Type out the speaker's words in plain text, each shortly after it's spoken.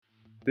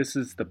This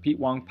is the Pete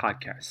Wong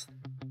Podcast,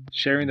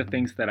 sharing the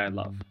things that I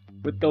love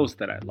with those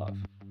that I love.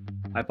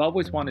 I've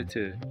always wanted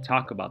to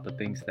talk about the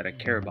things that I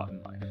care about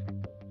in life.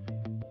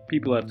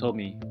 People have told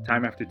me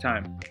time after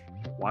time,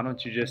 why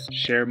don't you just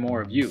share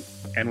more of you?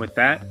 And with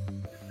that,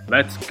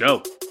 let's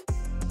go.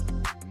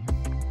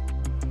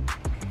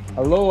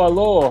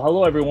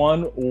 Hello,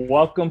 everyone.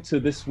 Welcome to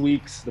this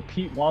week's The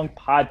Pete Wong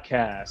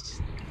Podcast.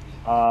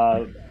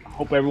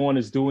 Hope everyone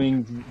is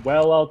doing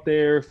well out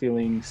there,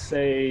 feeling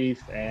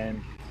safe,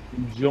 and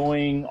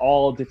enjoying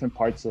all different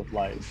parts of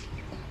life.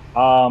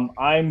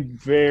 I'm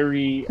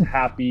very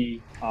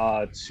happy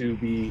to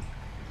be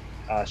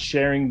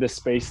sharing the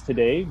space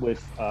today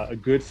with a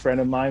good friend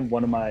of mine,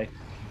 one of my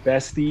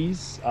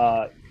besties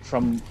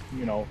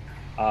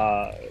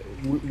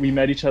we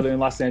met each other in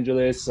Los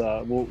Angeles.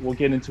 We'll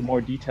get into more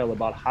detail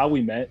about how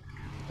we met.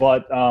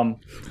 But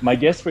my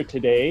guest for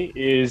today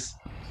is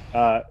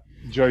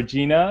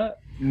Georgina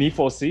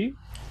Nifosi.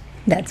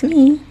 That's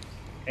me.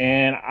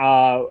 And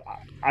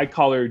I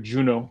call her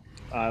Juno.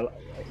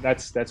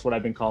 That's what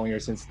I've been calling her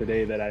since the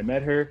day that I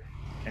met her.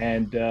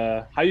 And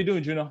how you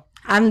doing, Juno?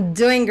 I'm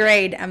doing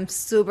great. I'm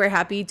super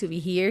happy to be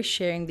here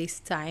sharing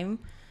this time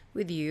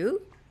with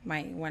you.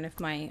 One of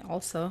my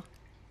also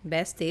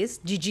besties,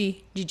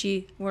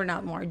 GG. We're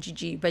not more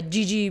GG, but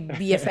GG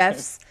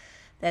BFFs.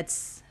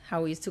 That's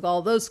how we used to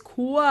call those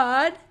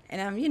quad. And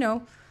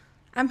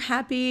I'm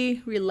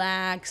happy,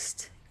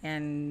 relaxed,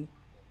 and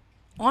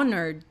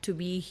honored to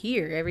be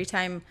here. Every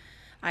time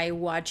I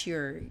watch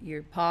your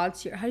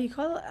pods, how do you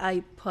call it?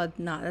 iPod?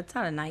 No, that's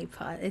not an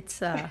iPod.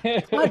 It's a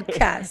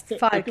podcast. It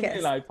could be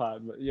an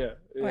iPod, but yeah,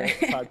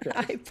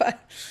 podcast.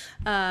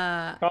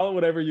 iPod. Call it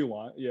whatever you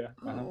want. Yeah.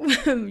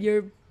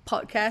 Your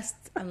podcast.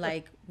 I'm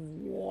like,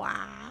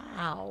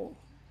 wow,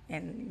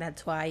 and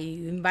that's why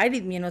you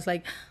invited me. And I was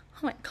like,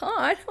 oh my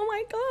god,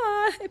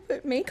 I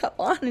put makeup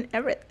on and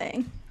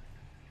everything.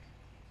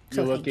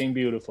 You're looking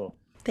beautiful.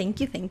 Thank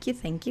you.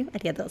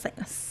 Arigatou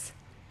gozaimasu.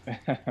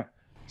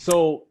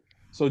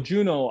 So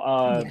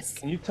Juno, Yes.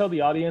 Can you tell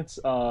the audience,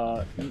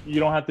 you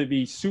don't have to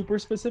be super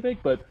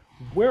specific, but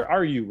where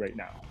are you right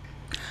now?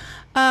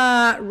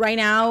 Right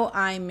now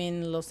I'm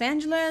in Los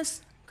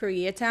Angeles,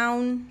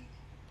 Koreatown,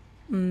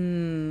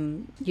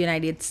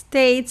 United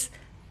States,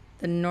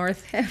 the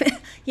North Heaven.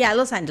 Yeah,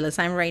 Los Angeles.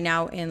 I'm right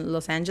now in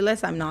Los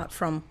Angeles. I'm not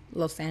from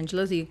Los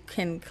Angeles. You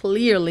can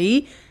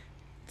clearly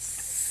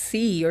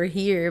see or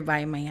hear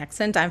by my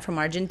accent. I'm from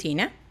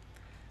Argentina,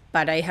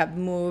 but I have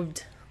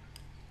moved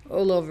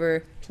all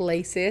over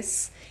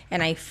places,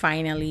 and I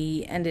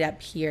finally ended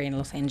up here in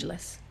Los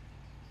Angeles.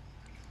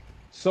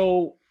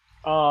 So,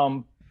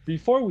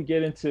 before we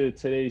get into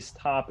today's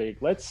topic,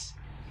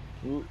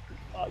 do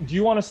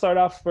you want to start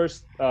off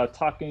first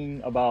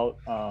talking about,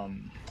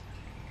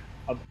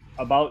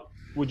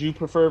 would you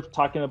prefer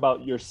talking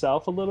about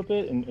yourself a little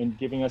bit and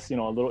giving us, a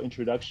little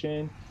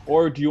introduction,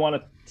 or do you want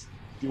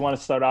to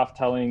start off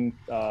telling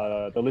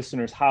the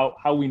listeners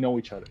how we know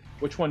each other?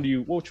 Which one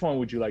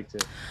would you like to?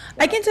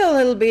 I can tell a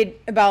little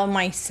bit about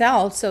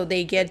myself so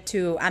they get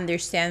to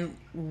understand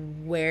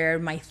where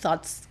my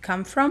thoughts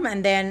come from,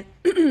 and then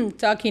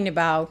talking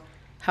about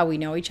how we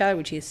know each other,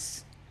 which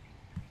is,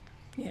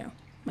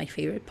 my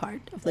favorite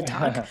part of the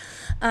talk.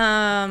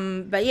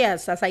 But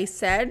yes, as I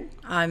said,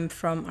 I'm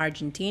from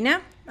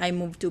Argentina. I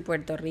moved to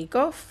Puerto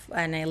Rico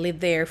and I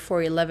lived there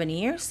for 11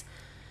 years.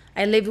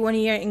 I lived 1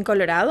 year in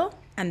Colorado,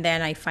 and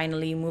then I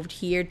finally moved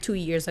here 2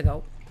 years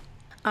ago.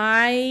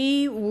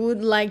 I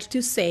would like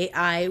to say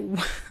I'm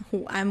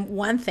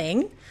one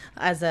thing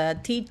as a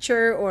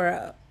teacher or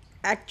a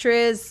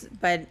actress,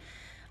 but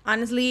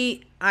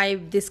honestly,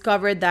 I've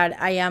discovered that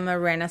I am a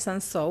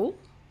Renaissance soul,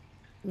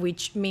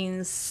 which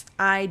means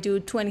I do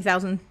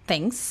 20,000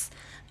 things.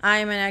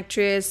 I'm an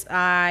actress.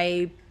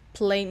 I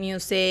play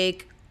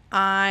music.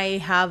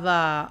 I have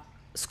a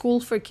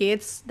school for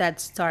kids that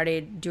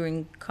started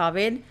during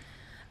COVID.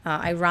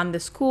 I run the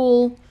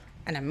school,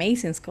 an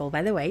amazing school,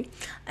 by the way.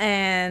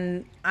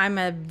 And I'm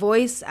a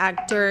voice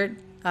actor.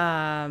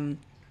 I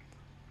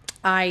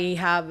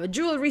have a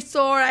jewelry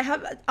store. I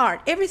have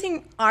art.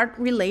 Everything art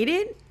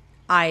related,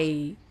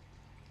 I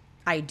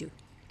do.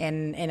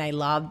 And I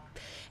love.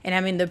 And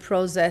I'm in the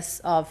process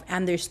of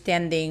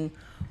understanding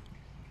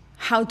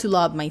how to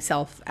love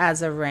myself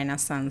as a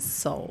Renaissance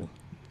soul.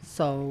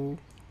 So,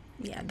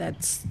 yeah,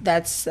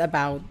 that's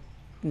about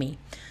me.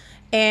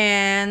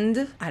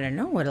 And I don't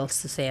know what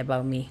else to say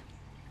about me.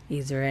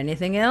 Is there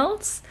anything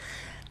else?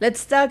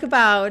 Let's talk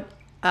about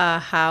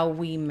how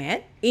we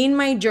met. In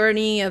my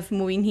journey of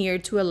moving here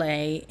to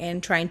LA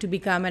and trying to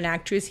become an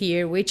actress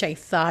here, which I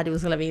thought it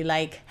was going to be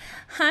like,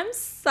 I'm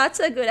such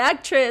a good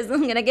actress,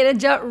 I'm going to get a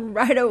job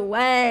right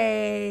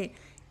away.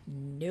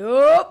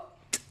 Nope.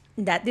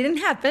 That didn't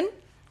happen.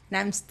 And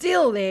I'm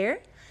still there.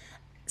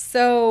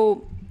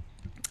 So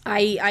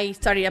I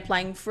started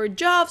applying for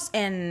jobs,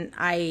 and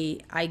I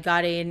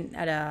got in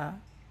at a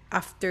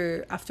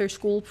after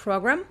school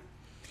program,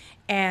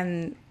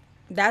 and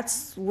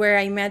that's where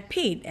I met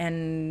Pete.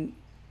 And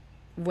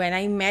when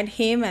I met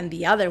him and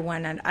the other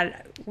one, and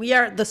we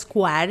are the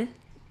squad,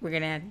 we're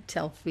gonna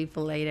tell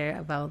people later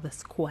about the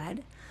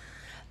squad.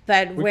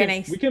 But We when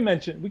can I we can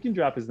mention we can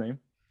drop his name.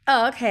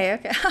 Oh, okay,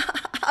 okay.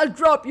 I'll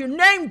drop your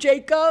name,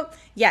 Jacob.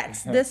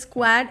 Yes, the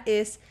squad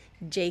is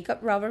Jacob,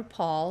 Robert,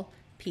 Paul,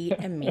 Pete,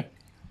 and me.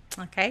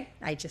 Okay,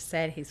 I just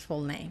said his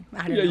full name.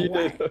 I don't Yeah, know you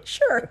did. why.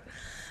 Sure.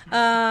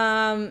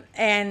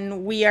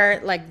 And we are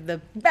like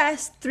the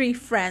best three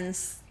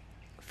friends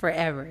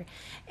forever.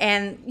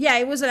 And yeah,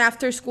 it was an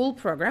after school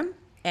program.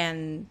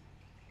 And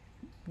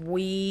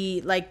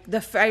we, like,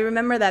 I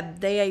remember that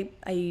day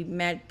I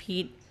met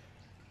Pete.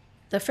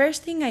 The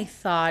first thing I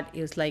thought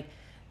is like,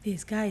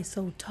 this guy is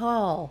so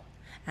tall.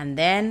 And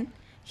then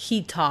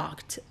he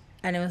talked,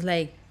 and it was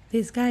like,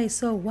 this guy is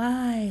so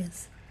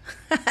wise.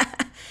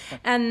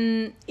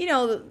 And,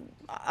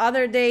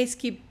 other days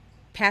keep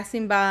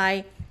passing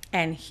by,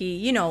 and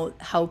he,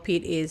 how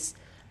Pete is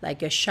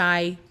like a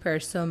shy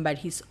person, but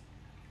he's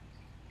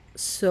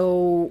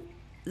so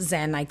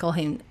zen. I call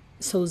him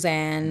so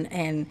zen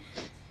and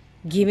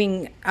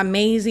giving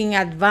amazing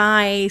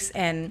advice.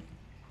 And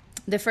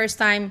the first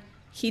time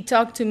he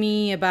talked to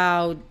me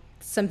about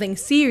something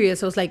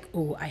serious, I was like,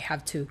 oh, I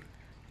have to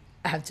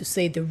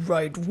say the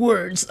right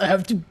words. I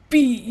have to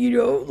be,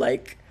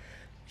 like,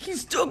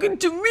 he's talking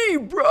to me,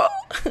 bro.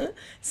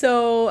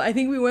 So I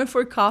think we went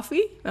for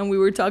coffee and we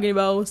were talking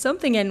about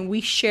something, and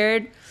we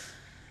shared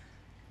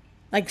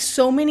like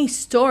so many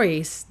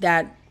stories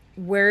that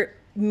were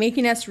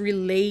making us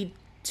relate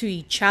to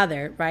each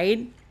other,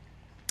 right?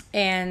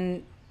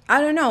 And I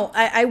don't know.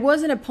 I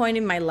was in a point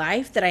in my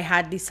life that I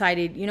had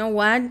decided, you know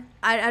what?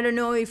 I don't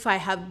know if I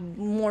have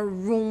more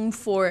room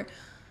for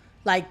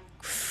like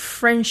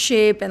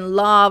friendship and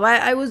love.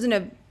 I was in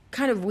a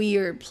kind of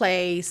weird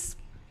place,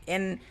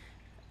 and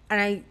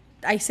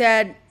I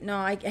said no.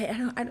 I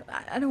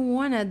don't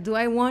want to. Do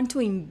I want to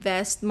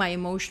invest my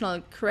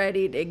emotional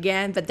credit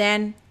again? But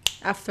then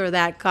after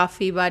that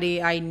coffee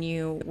buddy, I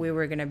knew we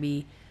were gonna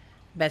be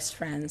best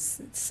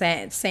friends.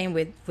 Same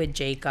with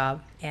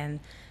Jacob, and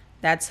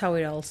that's how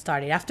it all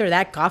started. After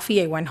that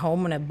coffee, I went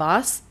home on a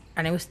bus,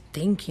 and I was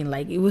thinking,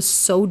 like, it was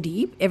so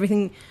deep.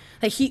 Everything,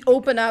 like, he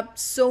opened up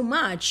so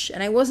much,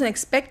 and I wasn't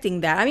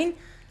expecting that. I mean,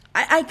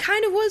 I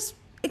kind of was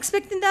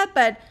expecting that,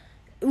 but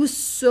it was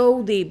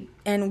so deep,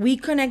 and we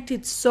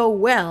connected so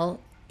well.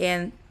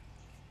 And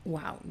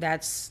wow,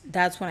 that's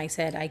when I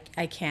said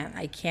I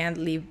can't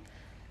leave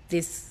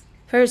this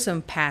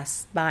person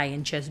pass by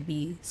and just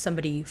be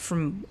somebody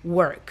from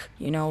work,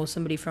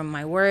 somebody from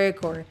my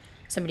work or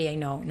somebody I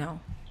know.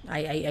 No,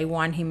 I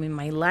want him in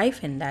my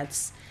life, and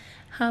that's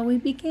how we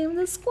became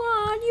the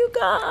squad, you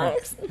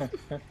guys.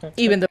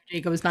 Even though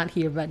Jacob is not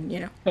here, but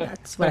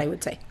that's what I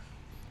would say.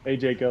 Hey,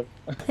 Jacob.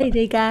 Hey,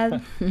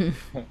 Jacob.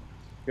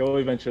 He'll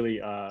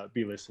eventually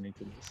be listening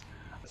to this.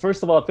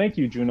 First of all, thank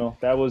you, Juno.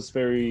 That was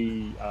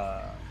very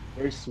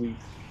sweet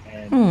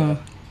and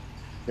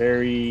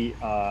very.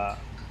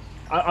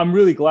 I'm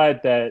really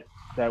glad that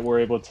we're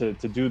able to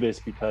do this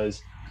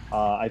because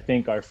I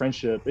think our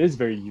friendship is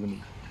very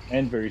unique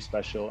and very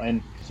special.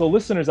 And so,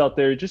 listeners out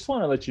there, just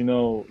want to let you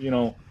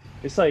know,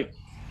 it's like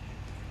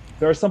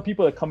there are some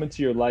people that come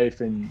into your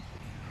life, and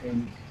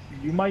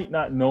you might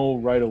not know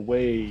right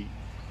away,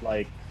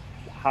 like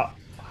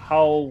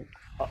how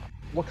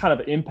what kind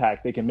of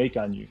impact they can make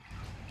on you.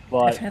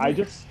 But I Definitely.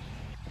 just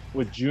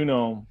with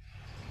Juno,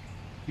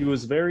 he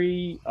was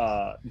very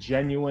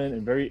genuine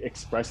and very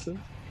expressive,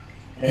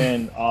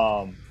 and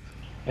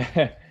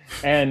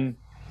and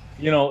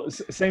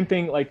same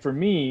thing. Like for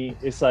me,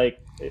 it's like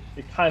it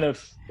kind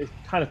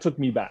of took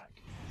me back,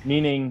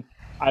 meaning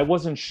I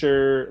wasn't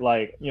sure.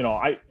 Like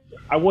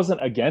I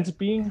wasn't against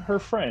being her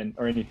friend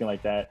or anything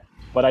like that,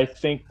 but I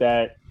think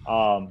that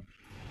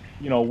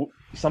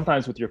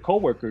sometimes with your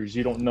coworkers,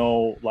 you don't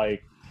know,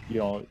 like,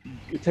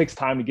 it takes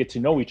time to get to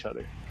know each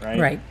other, right?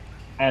 Right.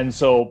 And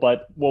so,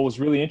 but what was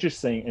really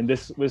interesting, and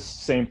this was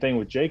same thing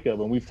with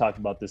Jacob, and we've talked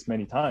about this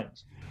many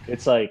times.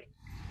 It's like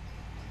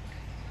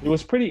it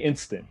was pretty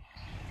instant.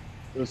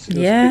 It was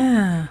pretty,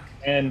 Yeah.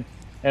 and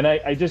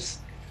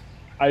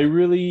I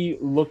really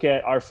look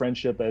at our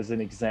friendship as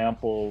an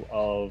example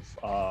of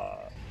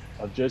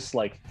just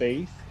like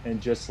faith and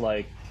just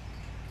like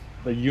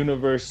the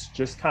universe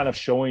just kind of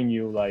showing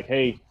you, like,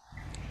 hey,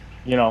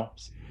 you know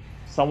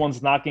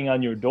someone's knocking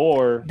on your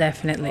door.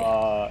 Definitely.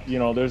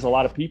 There's a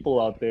lot of people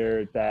out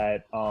there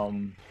that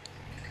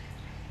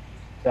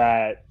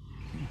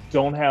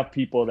don't have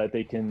people that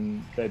they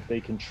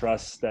can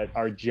trust, that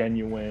are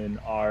genuine,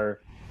 are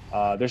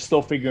they're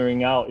still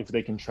figuring out if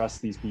they can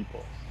trust these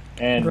people.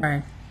 And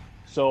Right.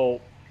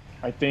 so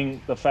I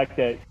think the fact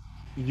that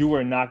you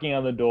were knocking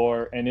on the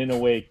door and in a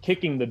way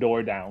kicking the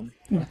door down.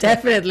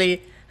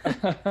 Definitely.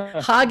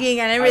 Hugging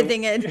and I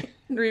everything. And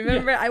Yeah,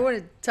 remember, I want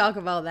to talk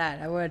about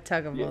that. I want to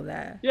talk yeah, about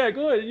that. yeah,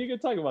 go ahead, you can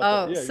talk about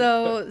that.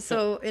 Oh, Yeah.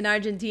 so in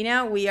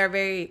Argentina, we are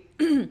very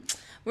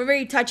we're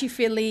very touchy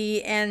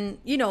feely, and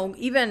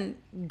even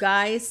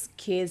guys,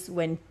 kids,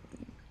 when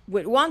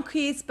with one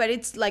kiss, but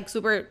it's like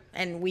super,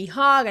 and we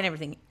hug and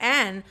everything.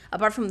 And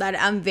apart from that,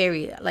 I'm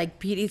very, like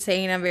Pete is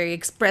saying, I'm very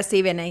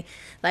expressive, and I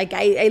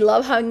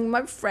love hugging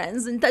my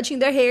friends and touching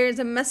their hairs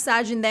and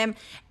massaging them.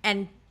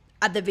 And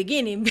at the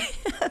beginning,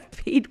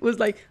 Pete was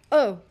like,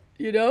 "Oh,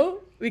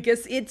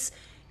 because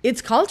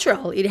it's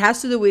cultural. It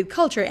has to do with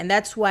culture, and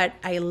that's what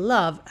I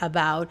love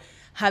about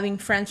having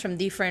friends from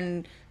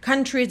different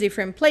countries,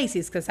 different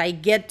places, because I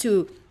get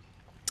to,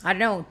 I don't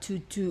know,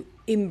 to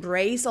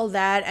embrace all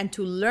that and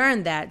to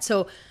learn that.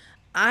 So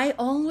I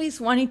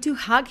always wanted to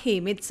hug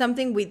him. It's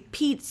something with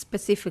Pete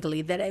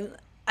specifically that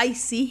I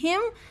see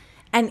him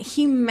and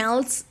he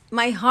melts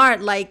my heart,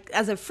 like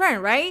as a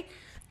friend, right?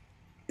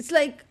 It's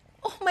like,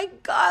 oh my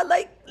God,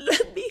 like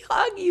let me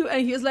hug you.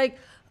 And he was like,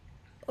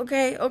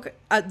 okay, okay.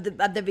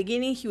 At the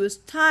beginning he was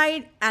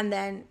tired, and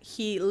then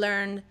he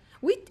learned.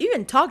 We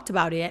even talked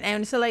about it,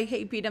 and so like,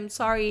 hey Pete, I'm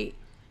sorry,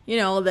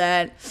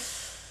 that.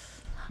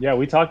 Yeah,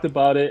 we talked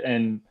about it,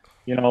 and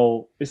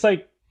it's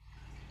like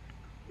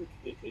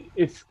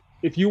if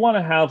if you want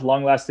to have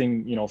long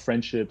lasting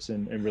friendships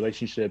and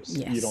relationships,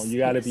 Yes, you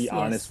got to yes, be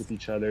honest yes, with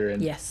each other,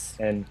 and yes.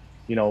 and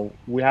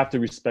we have to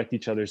respect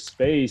each other's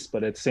space,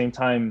 but at the same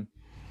time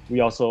we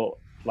also,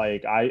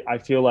 like, I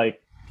feel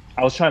like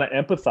I was trying to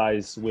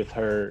empathize with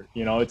her.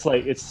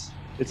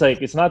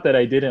 It's not that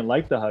I didn't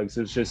like the hugs,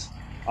 it's just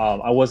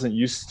I wasn't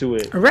used to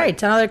it, Right, like,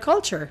 it's another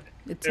culture.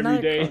 It's every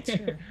another day.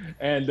 culture.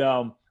 And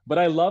but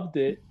I loved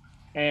it,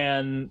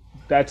 and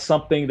that's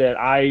something that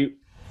I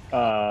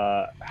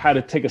had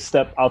to take a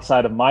step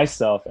outside of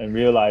myself and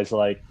realize,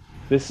 like,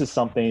 this is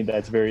something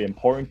that's very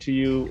important to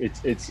you.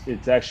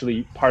 It's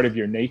actually part of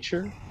your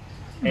nature,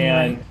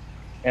 Right.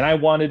 and I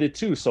wanted it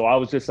too. So I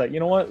was just like, you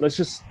know what, let's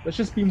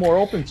just be more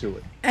open to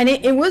it. And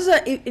it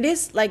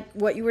is like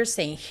what you were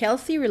saying,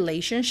 healthy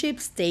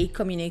relationships take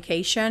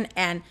communication,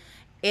 and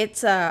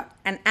it's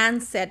an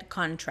unsaid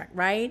contract,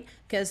 right?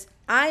 Because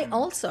I Mm.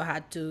 also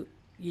had to,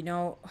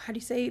 how do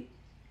you say,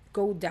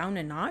 go down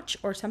a notch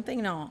or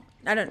something. No,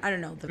 I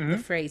don't know the Hmm.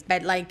 phrase,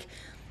 but like,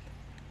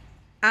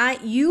 I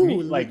you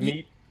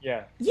Meet,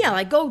 yeah. yeah,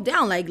 like go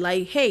down, like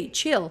hey,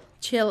 chill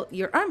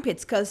your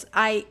armpits, because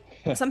I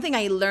something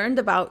I learned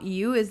about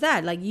you is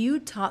that, like, you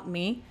taught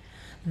me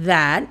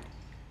that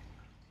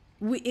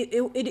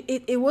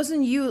it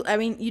wasn't you. I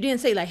mean, you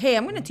didn't say like, hey,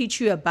 I'm going to Hmm. teach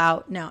you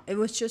about. No, it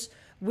was just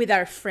with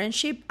our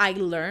friendship I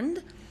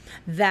learned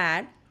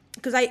that,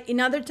 because I in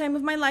other time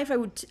of my life I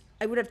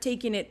would have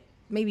taken it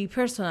maybe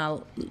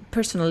personal,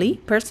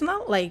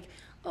 like,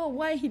 oh,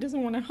 why he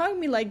doesn't want to hug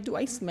me, like, do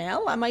I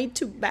smell, am I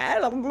too bad,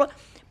 blah, blah, blah.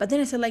 But then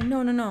I said, like,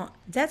 no, no, no,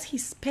 that's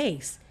his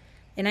space,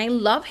 and I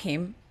love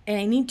him, and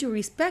I need to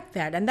respect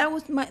that. And that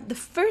was the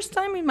first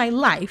time in my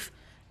life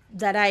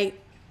that I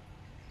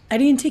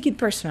didn't take it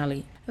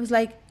personally. I was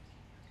like,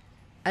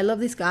 I love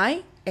this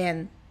guy,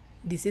 and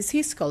this is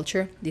his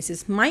culture, this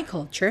is my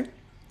culture.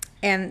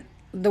 And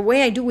the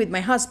way I do with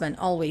my husband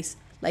always,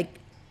 like,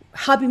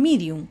 happy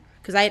medium,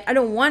 because I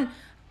don't want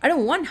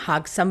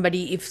hug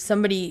somebody if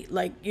somebody,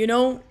 like,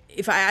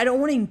 if I don't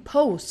want to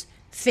impose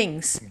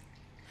things.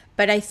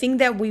 But I think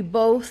that we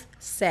both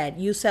said,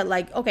 you said,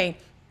 like, okay,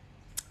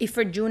 if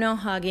for Juno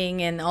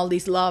hugging and all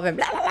this love and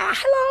blah blah blah,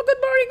 hello,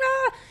 good morning,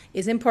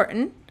 is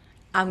important,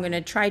 I'm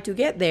gonna try to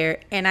get there.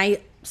 And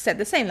I said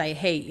the same, like,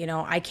 hey,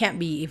 I can't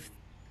be if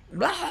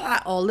blah blah blah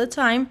all the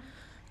time.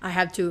 I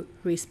have to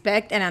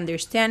respect and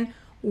understand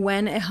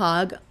when a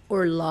hug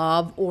or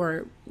love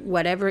or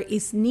whatever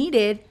is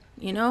needed.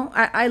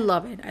 I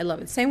love it. I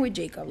love it. Same with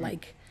Jacob.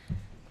 Like,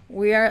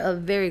 we are a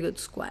very good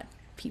squad,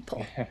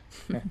 people.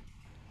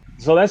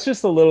 So that's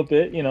just a little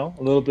bit, a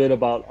little bit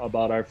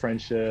about our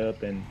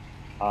friendship, and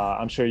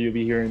I'm sure you'll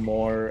be hearing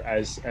more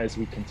as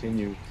we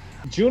continue.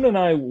 June and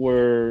I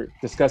were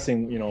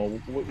discussing,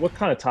 what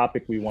kind of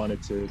topic we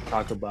wanted to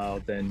talk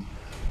about,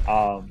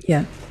 um,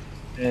 Yeah.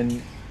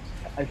 and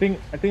I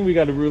think we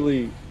got a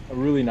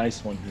really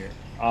nice one here.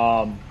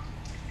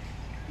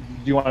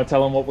 Do you want to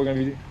tell them what we're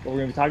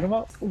gonna be talking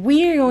about?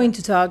 We're going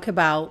to talk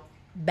about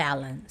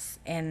balance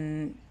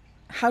and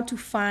how to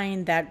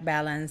find that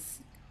balance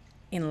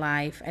in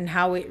life and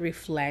how it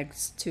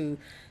reflects to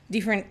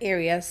different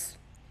areas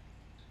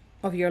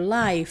of your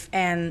life.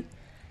 And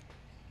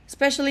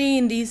especially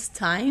in these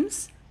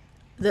times,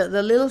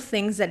 the little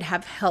things that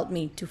have helped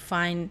me to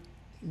find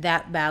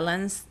that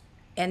balance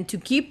and to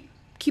keep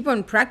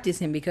on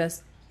practicing,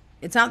 because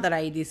it's not that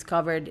I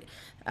discovered,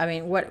 I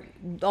mean, what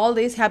all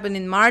this happened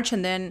in March,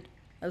 and then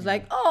I was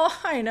like, oh,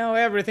 I know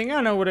everything, I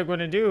know what I'm going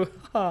to do.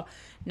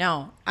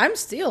 No, I'm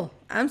still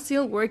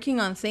working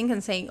on things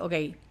and saying,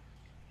 okay,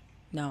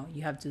 no,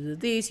 you have to do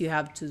this, you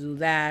have to do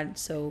that.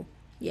 So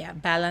yeah,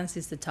 balance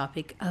is the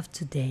topic of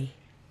today.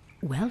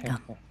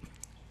 Welcome.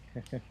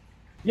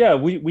 Yeah,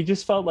 we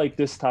just felt like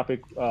this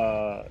topic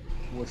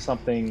was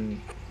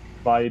something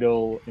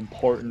vital,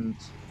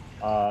 important,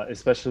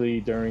 especially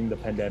during the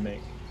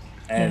pandemic.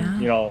 And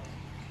Yeah.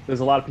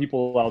 there's a lot of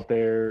people out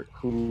there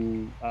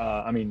who,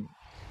 I'm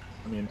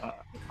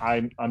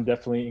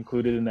definitely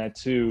included in that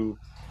too,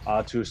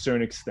 to a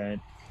certain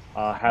extent,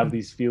 have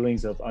these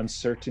feelings of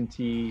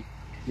uncertainty,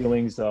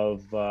 feelings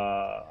of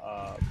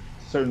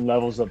certain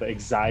levels of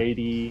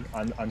anxiety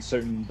on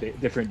certain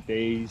different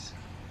days.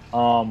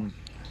 Um,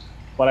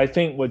 but I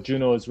think what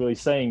Juno is really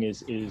saying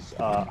is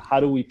how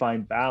do we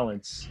find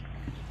balance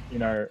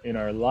in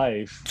our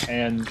life,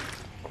 and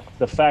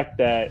the fact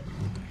that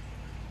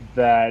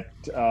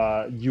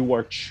you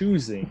are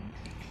choosing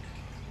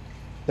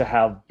to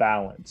have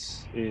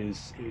balance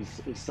is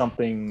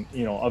something,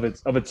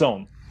 of its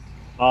own.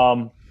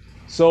 Um,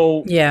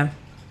 so Yeah.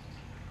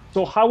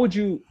 so how would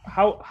you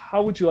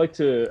like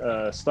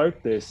to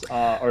start this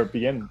or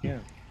begin?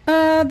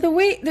 Yeah,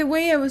 The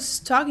way I was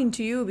talking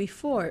to you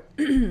before,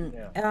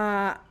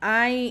 yeah.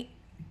 I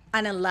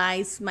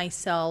analyze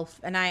myself,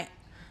 and I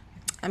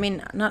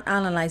mean, not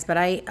analyze, but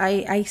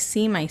I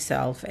see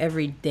myself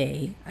every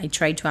day. I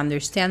try to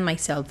understand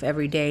myself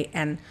every day,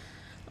 and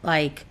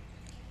like,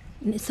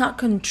 it's not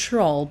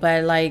control,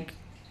 but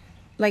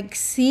like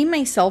see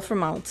myself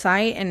from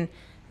outside and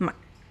my,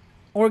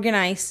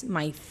 organize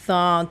my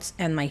thoughts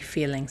and my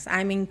feelings.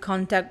 I'm in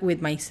contact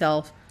with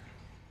myself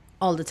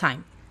all the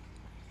time,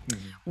 Mhm.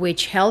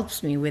 which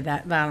helps me with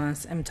that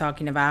balance I'm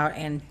talking about,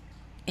 and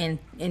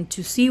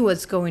to see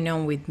what's going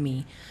on with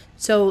me.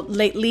 So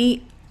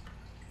lately,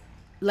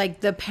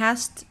 like the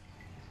past,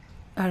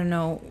 I don't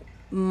know,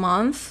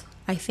 month,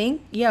 I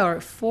think, yeah, or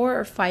 4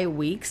 or 5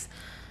 weeks,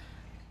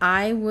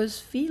 I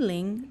was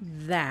feeling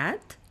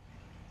that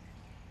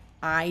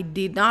I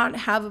did not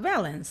have a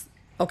balance.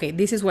 Okay,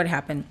 this is what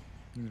happened.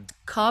 Mm.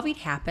 COVID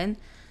happened,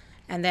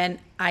 and then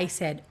I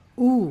said,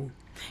 ooh,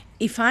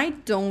 if I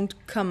don't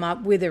come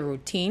up with a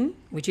routine,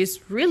 which is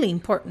really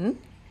important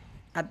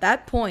at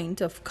that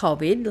point of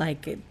COVID,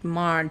 like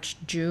March,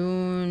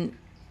 June,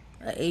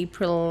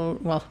 April,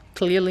 well,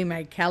 clearly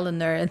my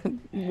calendar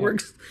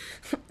works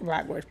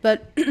backwards.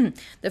 But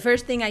the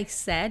first thing I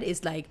said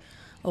is like,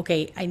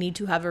 okay, I need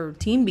to have a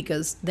routine,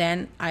 because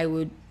then I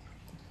would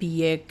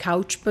be a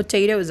couch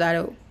potato. Is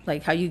that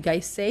like how you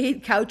guys say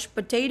it? Couch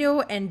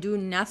potato, and do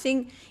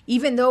nothing,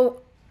 even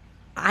though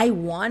I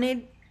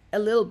wanted a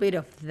little bit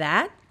of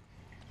that,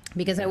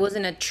 because I Mhm.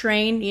 wasn't a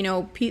trained,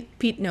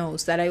 Pete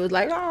knows that I was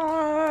like,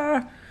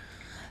 ah.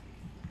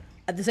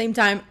 At the same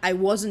time, I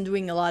wasn't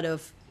doing a lot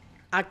of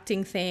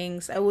acting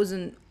things. I was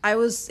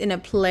in a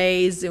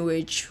place in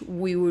which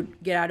we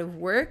would get out of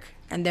work,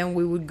 and then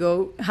we would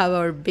go have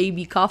our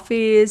baby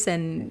coffees,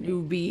 and it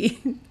would be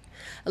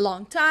a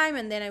long time,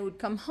 and then I would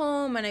come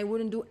home and I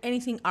wouldn't do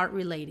anything art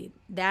related.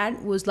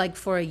 That was like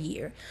for a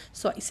year.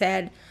 So I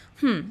said,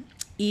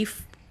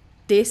 if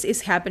this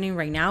is happening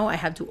right now, I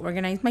have to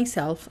organize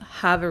myself,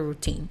 have a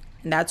routine.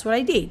 And that's what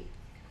I did.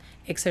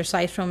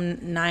 Exercise from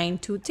 9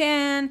 to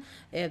 10,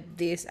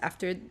 this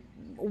after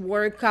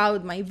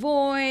workout, my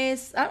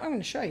voice. I'm going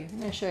to show you. I'm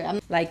going to show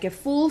you. Like a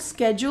full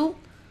schedule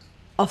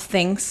of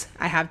things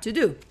I have to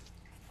do.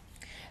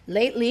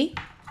 Lately,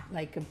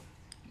 like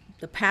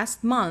the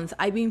past month,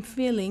 I've been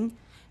feeling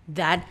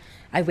that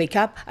I wake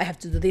up, I have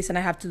to do this and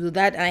I have to do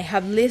that, and I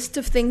have list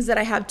of things that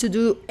I have to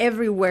do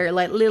everywhere,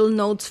 like little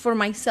notes for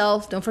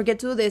myself. Don't forget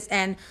to do this.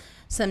 And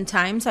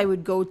sometimes I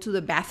would go to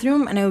the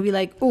bathroom and I would be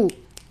like, oh,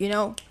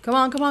 come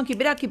on, come on,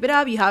 keep it up, keep it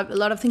up. You have a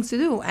lot of things to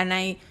do.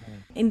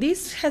 And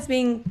this has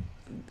been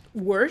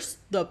worse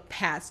the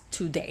past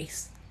 2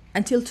 days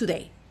until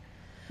today.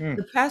 Mm.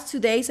 The past 2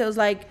 days, I was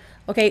like,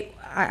 okay,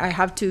 I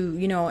have to,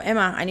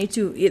 Emma, I need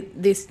to eat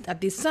this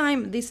at this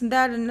time, this and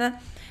that and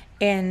that.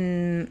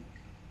 And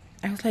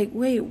I was like,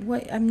 wait,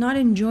 what? I'm not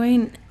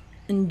enjoying.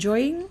 I'm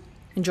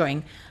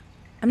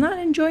not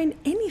enjoying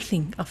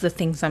anything of the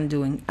things I'm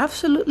doing.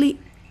 Absolutely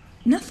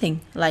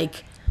nothing.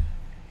 Like,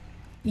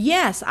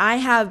 yes, I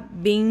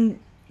have been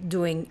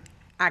doing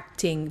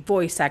acting,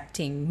 voice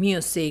acting,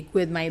 music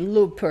with my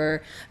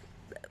looper.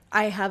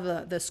 I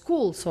have the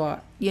school, so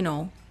I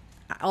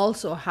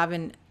also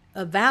having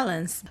a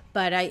balance.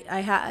 But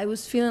I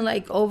was feeling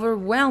like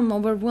overwhelmed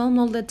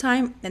all the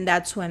time, and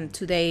that's when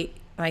today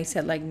I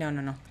said like, no,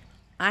 no, no,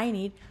 I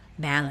need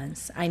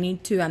balance. I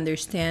need to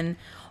understand,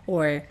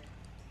 or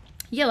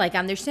yeah, like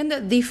understand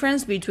the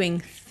difference between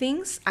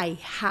things I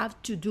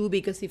have to do,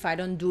 because if I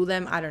don't do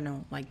them, I don't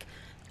know, like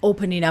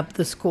opening up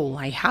the school.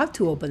 I have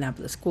to open up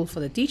the school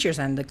for the teachers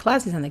and the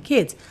classes and the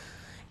kids,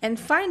 and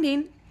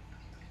finding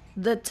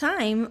the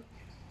time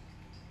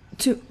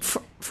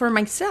for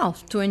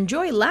myself to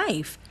enjoy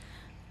life.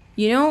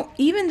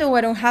 Even though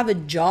I don't have a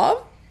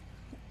job,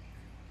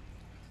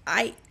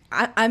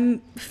 I'm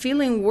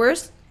feeling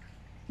worse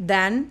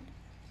than,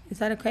 is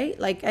that okay?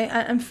 Like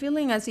I'm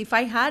feeling as if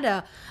I had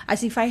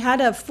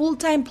a full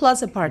time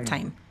plus a part Mm.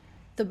 time.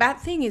 The bad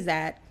thing is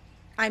that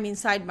I'm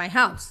inside my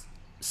house.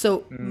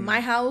 So my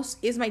Mm. house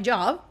is my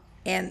job,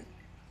 and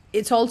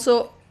it's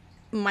also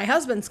my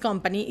husband's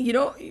company.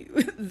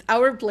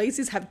 Our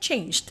places have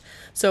changed.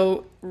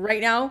 So right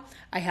now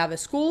I have a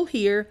school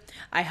here,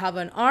 I have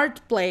an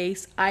art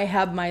place, I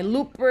have my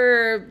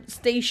looper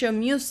station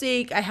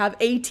music, I have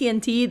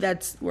AT&T,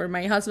 that's where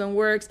my husband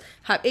works,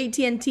 have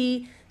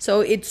AT&T.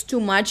 So it's too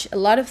much, a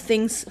lot of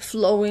things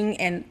flowing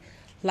and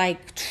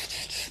like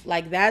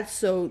that.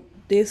 So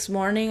this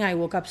morning I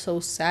woke up so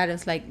sad.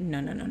 It's like,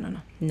 no, no, no, no,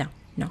 no, no,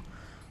 no.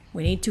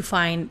 We need to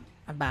find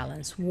a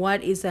balance.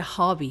 What is a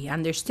hobby?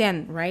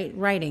 Understand, right?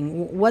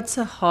 Writing. What's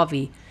a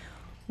hobby?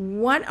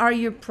 What are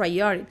your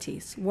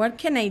priorities? What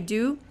can I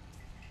do?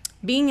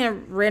 Being a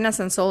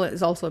Renaissance soul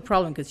is also a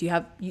problem because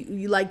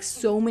you like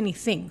so many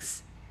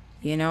things,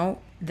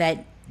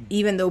 that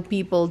even though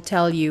people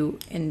tell you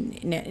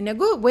in a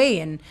good way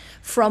and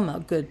from a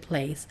good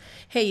place,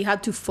 hey, you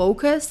have to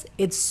focus,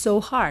 it's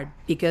so hard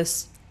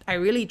because I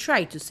really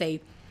try to say,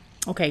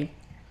 okay,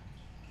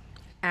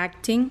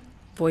 acting,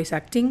 voice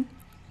acting,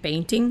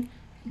 painting,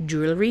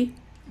 jewelry,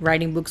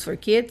 writing books for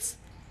kids,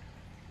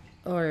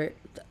 or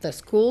the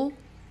school,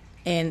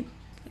 and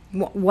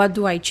what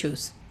do I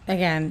choose?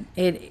 Again,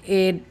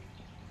 it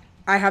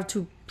I have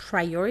to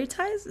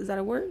prioritize. Is that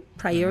a word?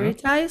 Mm-hmm.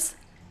 Prioritize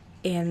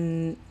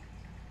and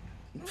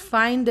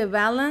find the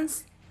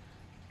balance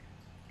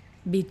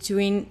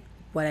between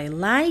what I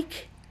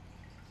like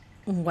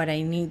and what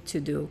I need to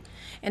do,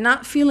 and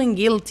not feeling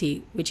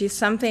guilty, which is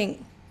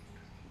something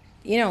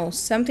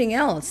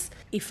else.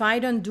 If I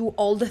don't do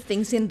all the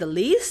things in the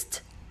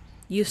list,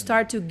 you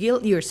start to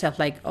guilt yourself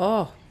like,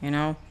 oh,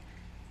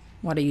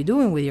 what are you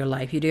doing with your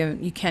life?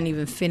 You can't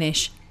even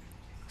finish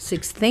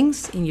 6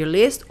 things in your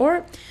list.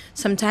 Or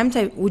sometimes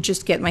I would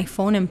just get my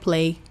phone and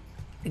play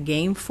a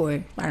game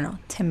for, I don't know,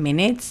 10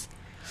 minutes.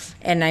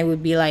 And I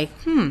would be like,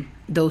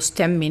 those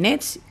 10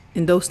 minutes,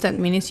 in those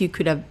 10 minutes, you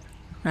could have,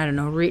 I don't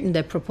know, written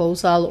the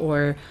proposal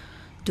or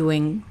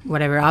doing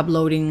whatever,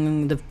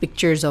 uploading the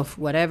pictures of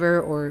whatever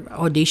or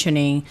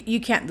auditioning. You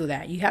can't do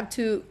that. You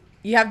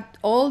have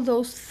all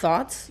those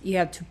thoughts, you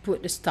have to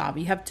put a stop.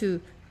 You have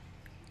to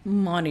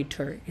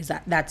monitor,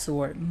 that's the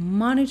word.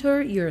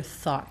 Monitor your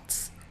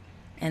thoughts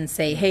and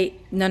say, hey,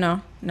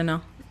 no,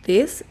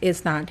 this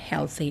is not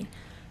healthy.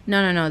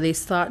 No,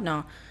 this thought,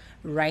 no.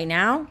 Right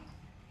now,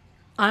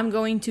 I'm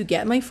going to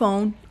get my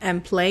phone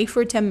and play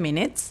for 10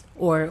 minutes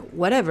or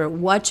whatever,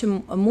 watch a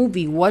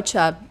movie, watch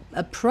a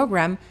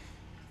program,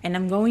 and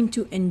I'm going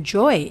to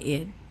enjoy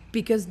it.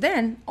 Because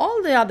then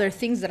all the other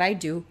things that I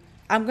do,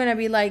 I'm going to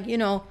be like,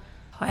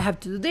 I have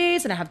to do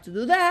this and I have to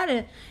do that.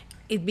 And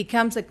it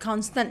becomes a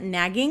constant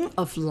nagging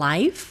of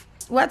life.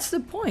 What's the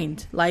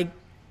point? Like,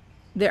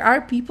 there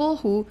are people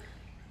who,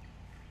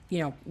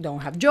 don't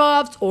have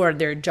jobs, or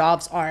their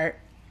jobs are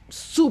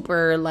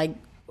super like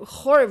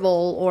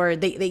horrible, or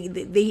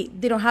they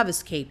don't have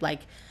escape.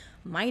 Like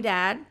my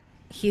dad,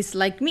 he's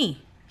like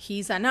me.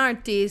 He's an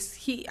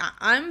artist.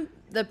 I'm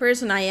the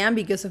person I am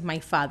because of my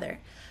father.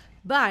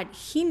 But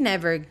he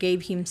never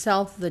gave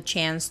himself the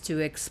chance to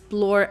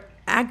explore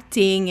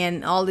acting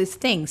and all these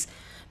things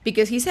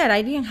because he said,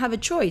 I didn't have a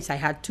choice. I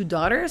had 2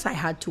 daughters, I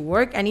had to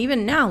work. And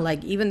even now,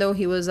 like, even though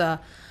he was a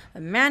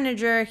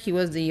manager, he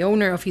was the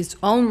owner of his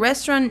own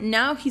restaurant,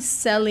 now he's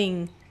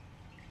selling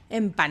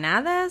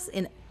empanadas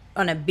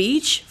on a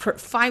beach for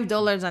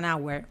 $5 an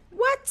hour.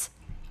 What?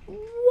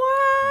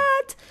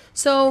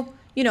 So,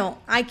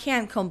 I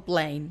can't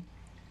complain.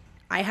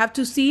 I have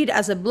to see it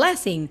as a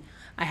blessing.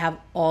 I have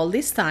all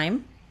this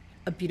time,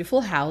 a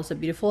beautiful house, a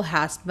beautiful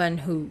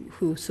husband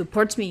who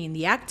supports me in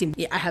the acting.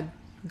 I have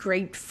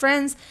great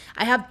friends.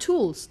 I have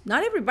tools.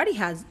 Not everybody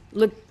has.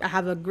 Look, I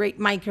have a great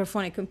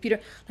microphone, a computer.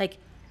 Like,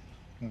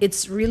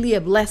 it's really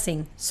a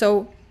blessing.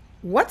 So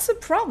what's the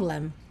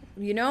problem?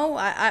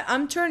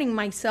 I'm turning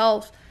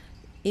myself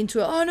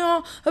into, oh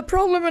no, a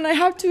problem and I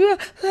have to,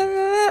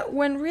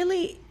 when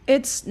really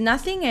it's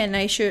nothing. And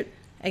I should,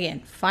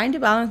 again, find a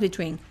balance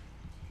between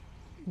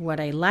what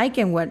I like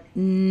and what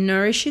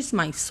nourishes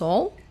my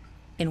soul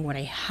and what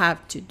I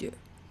have to do,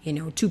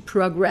 to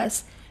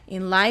progress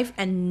in life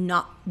and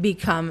not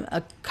become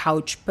a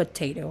couch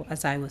potato,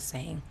 as I was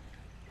saying.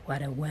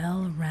 What a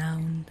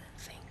well-rounded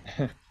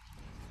thing.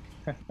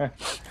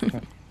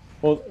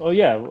 Well, oh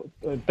yeah.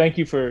 Thank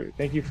you for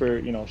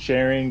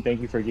sharing.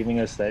 Thank you for giving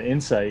us that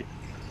insight.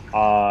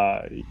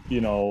 Uh,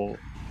 you know,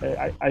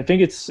 I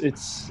think it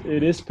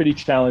is pretty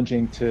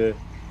challenging to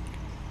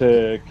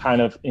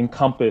kind of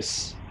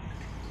encompass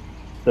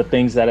the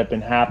things that have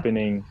been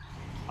happening.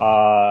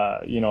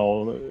 You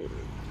know,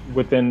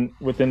 within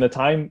the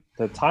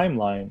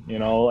timeline.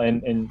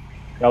 And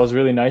that was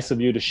really nice of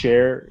you to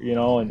share.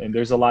 And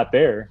there's a lot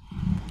there.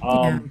 Yeah.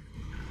 Um,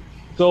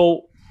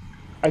 so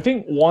I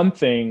think one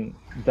thing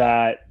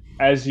that,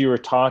 as you were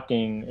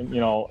talking,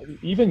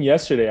 even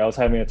yesterday, I was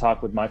having a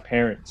talk with my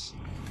parents.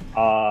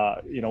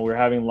 We were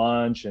having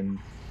lunch, and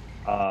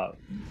uh,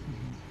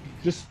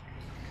 just,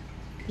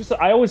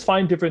 I always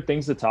find different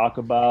things to talk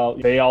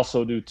about. They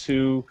also do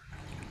too,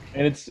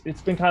 and it's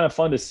been kind of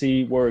fun to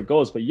see where it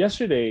goes. But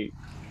yesterday,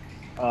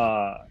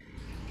 a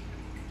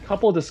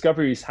couple of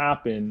discoveries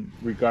happened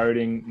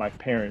regarding my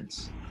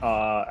parents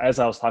as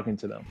I was talking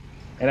to them,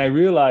 and I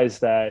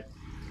realized that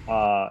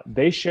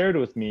they shared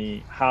with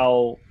me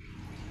how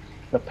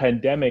the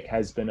pandemic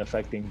has been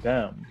affecting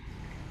them.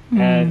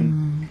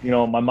 And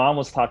my mom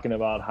was talking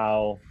about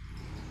how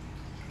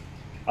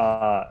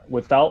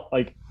without,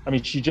 like, I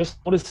mean, she just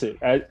noticed it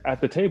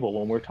at the table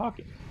when we're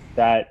talking,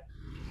 that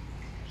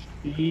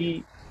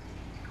she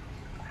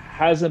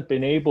hasn't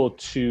been able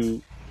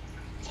to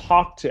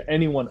talk to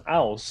anyone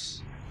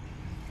else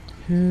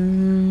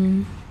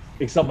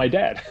except my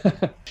dad.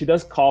 She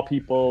does call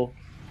people.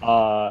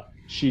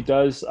 She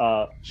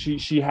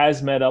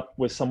has met up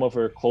with some of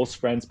her close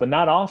friends, but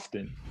not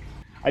often.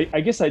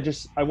 I guess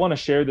I want to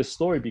share this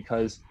story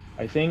because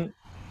I think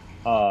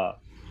uh,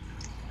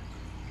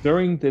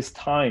 during this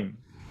time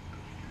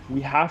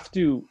we have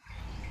to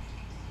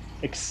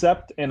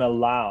accept and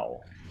allow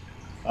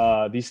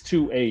these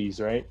two A's,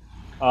 right?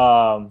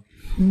 Um,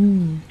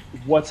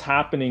 what's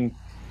happening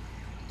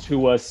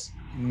to us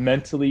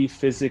mentally,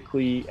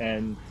 physically,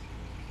 and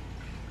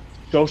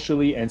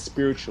socially and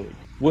spiritually.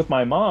 With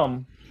my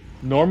mom,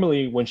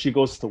 normally when she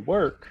goes to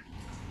work,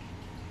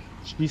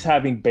 she's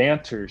having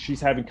banter,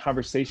 she's having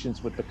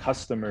conversations with the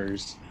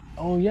customers.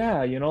 Oh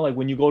yeah, like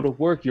when you go to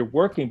work, you're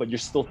working, but you're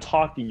still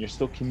talking, you're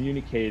still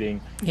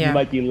communicating. You Yeah.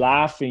 might be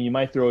laughing, you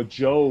might throw a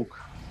joke,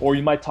 or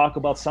you might talk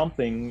about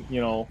something,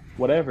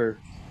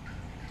 whatever.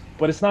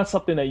 But it's not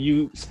something that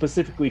you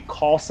specifically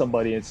call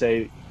somebody and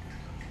say,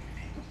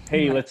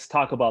 hey, Right. let's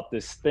talk about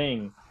this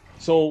thing.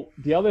 So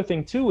the other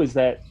thing too is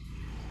that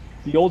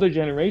the older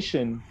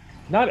generation,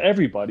 not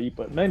everybody,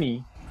 but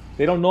many,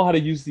 they don't know how to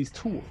use these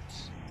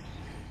tools.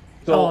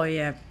 Oh So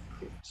yeah.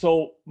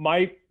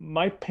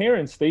 my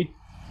parents,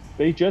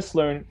 they just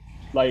learned,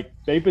 like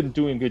they've been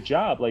doing a good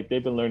job. Like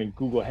they've been learning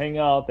Google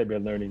Hangout, they've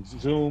been learning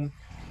Zoom,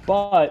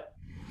 but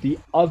the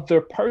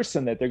other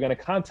person that they're going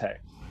to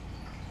contact,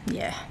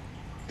 Yeah.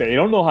 they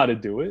don't know how to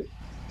do it.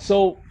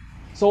 So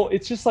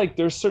it's just like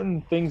there's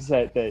certain things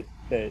that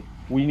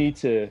we need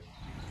to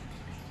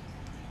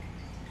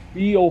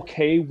be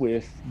okay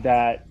with,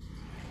 that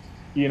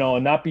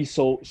and not be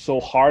so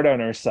hard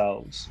on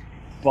ourselves.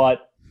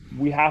 But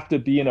we have to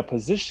be in a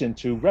position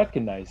to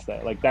recognize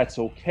that, like, that's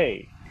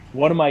okay.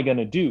 What am I going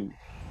to do?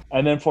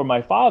 And then for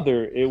my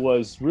father, it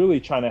was really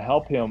trying to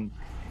help him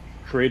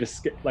create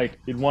like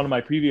in one of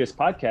my previous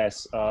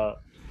podcast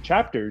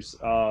chapters,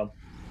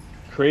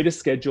 create a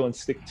schedule and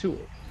stick to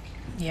it,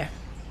 Yeah.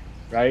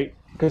 right?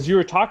 Because you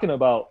were talking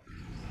about,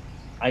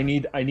 I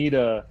need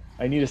a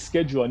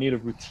schedule, I need a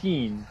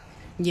routine,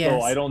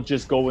 so I Yes. don't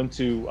just go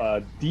into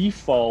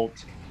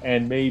default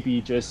and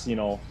maybe just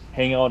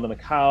hang out on the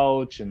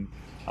couch. And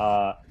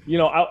I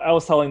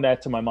was telling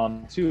that to my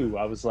mom too.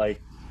 I was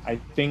like,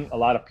 I think a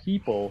lot of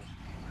people,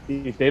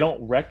 if they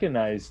don't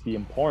recognize the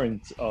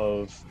importance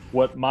of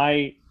what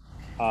my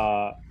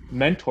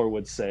mentor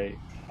would say,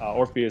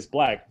 Orpheus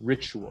Black,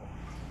 ritual,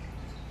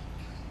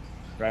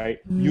 right?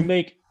 You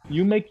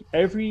make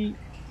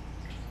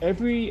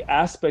every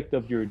aspect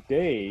of your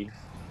day,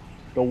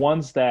 the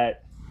ones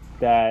that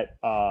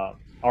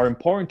are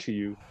important to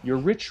you, your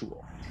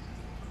ritual.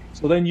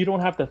 So then you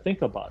don't have to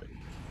think about it.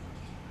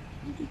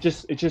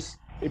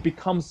 It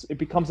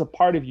becomes a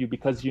part of you,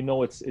 because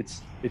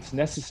it's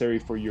necessary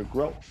for your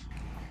growth,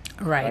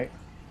 Right. right?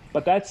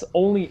 But that's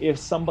only if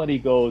somebody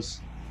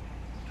goes,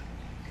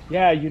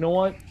 yeah, you know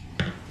what,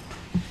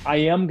 I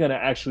am going to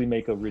actually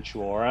make a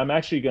ritual, or I'm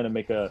actually going to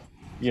make a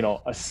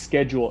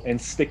schedule and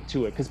stick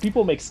to it. Because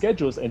people make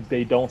schedules and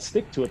they don't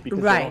stick to it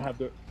because they don't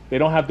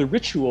Right. have the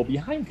ritual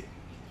behind it.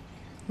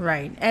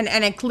 Right. And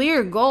a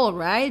clear goal,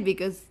 right?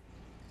 Because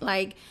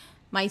like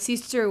my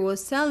sister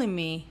was telling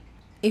me,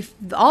 if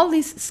all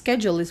this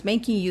schedule is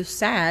making you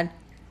sad,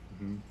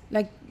 Mhm.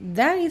 like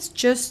that is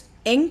just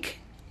ink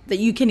that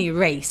you can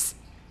erase,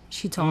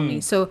 she told me.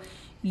 Mm, So that's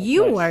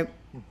you nice. are,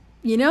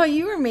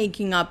 you are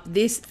making up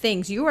these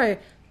things. You are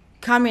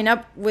coming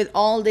up with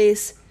all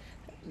these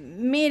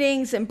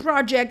meetings and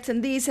projects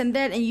and this and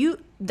that, and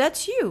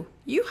that's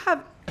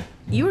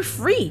you're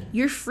free.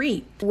 You're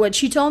free. What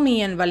she told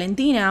me, and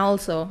Valentina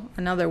also,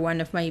 another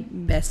one of my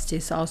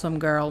besties, awesome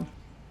girl.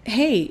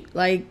 Hey,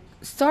 like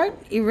start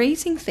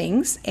erasing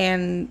things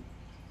and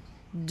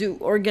do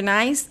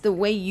organize the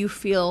way you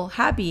feel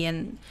happy.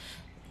 And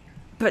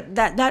but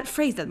that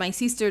phrase that my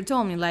sister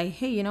told me, like,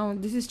 hey,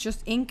 this is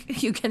just ink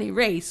you can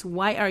erase.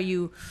 Why are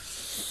you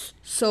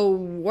so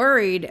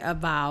worried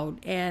about?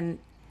 And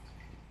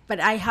but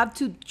I have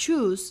to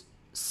choose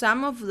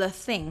some of the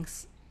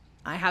things.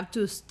 I have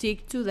to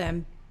stick to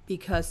them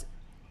because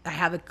I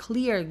have a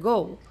clear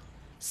goal.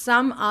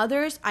 Some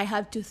others I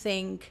have to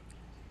think,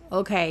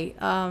 okay,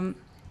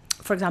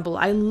 for example,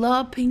 I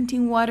love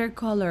painting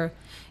watercolor.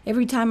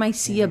 Every time I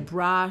see a Mhm.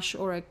 brush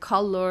or a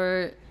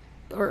color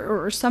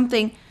or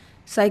something,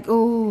 it's like,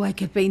 oh, I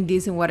could paint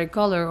this in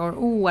watercolor, or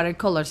oh,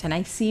 watercolors. And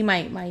I see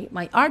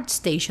my art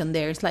station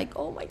there. It's like,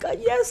 oh my God,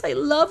 yes, I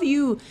love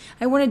you.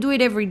 I want to do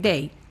it every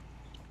day.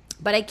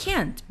 But I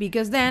can't,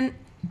 because then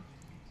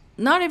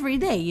not every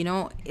day,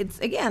 it's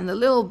again the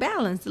little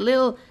balance, the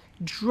little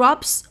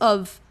drops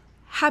of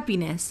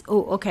happiness.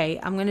 Oh, okay,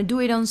 I'm going to do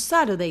it on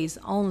Saturdays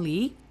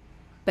only,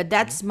 but Mhm.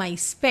 that's my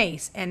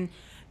space. And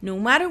no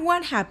matter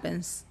what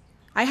happens,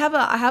 I have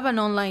an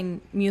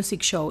online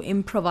music show,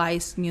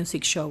 improvised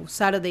music show,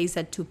 Saturdays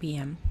at 2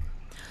 p.m.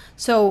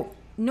 So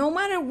no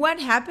matter what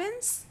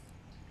happens,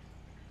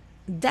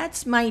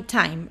 that's my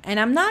time, and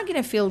I'm not going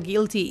to feel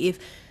guilty if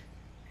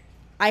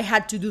I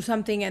had to do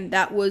something and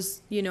that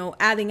was,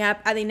 adding up,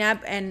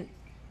 and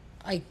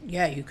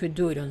Yeah, you could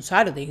do it on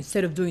Saturday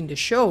instead of doing the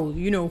show.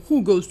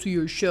 Who goes to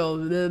your show?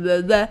 Blah,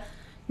 blah, blah.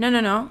 No, no,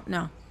 no,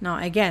 no, no.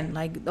 Again,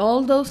 like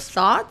all those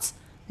thoughts.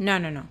 No,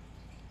 no, no,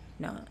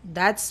 no.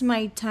 That's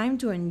my time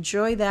to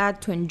enjoy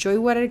that, to enjoy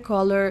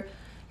watercolor.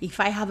 If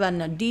I have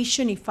an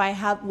audition, if I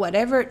have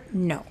whatever,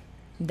 no,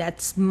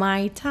 that's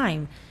my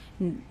time.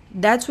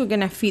 That's what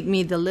gonna feed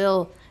me the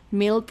little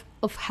milk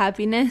of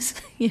happiness,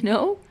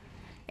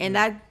 and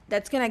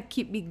that's gonna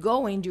keep me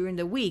going during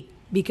the week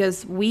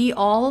because we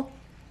all,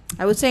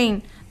 I was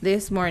saying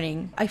this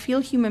morning, I feel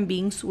human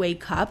beings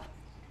wake up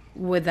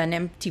with an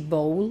empty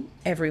bowl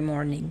every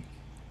morning.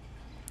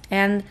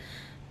 And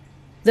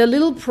the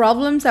little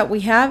problems that we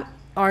have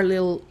are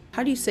little,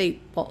 how do you say,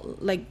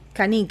 like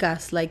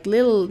canicas, like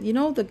little,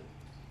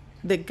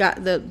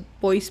 the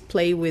boys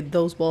play with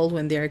those balls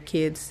when they're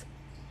kids.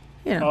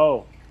 You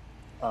know,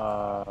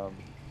 Oh, um,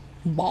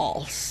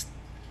 balls.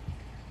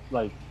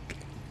 like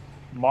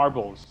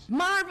marbles.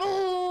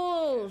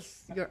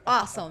 Marbles! You're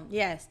awesome.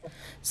 Yes.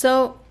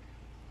 So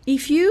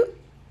if you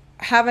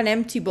have an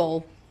empty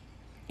bowl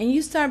and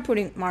you start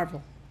putting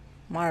marble,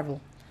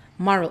 marble,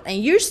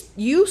 and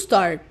you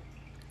start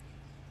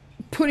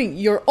putting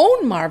your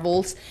own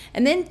marbles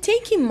and then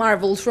taking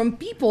marbles from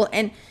people,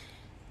 and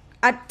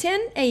at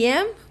 10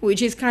 a.m.,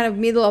 which is kind of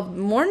middle of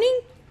the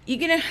morning, you're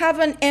gonna have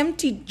an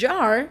empty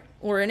jar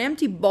or an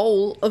empty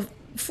bowl of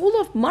full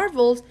of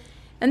marbles,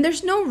 and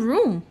there's no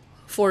room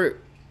for,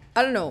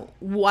 I don't know,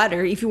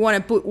 water. If you want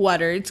to put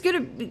water, it's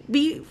gonna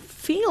be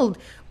filled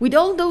with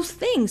all those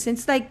things.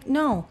 It's like,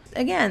 no.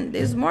 Again,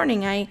 this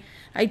morning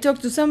I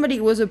talked to somebody,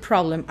 it was a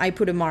problem, I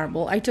put a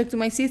marble. I talked to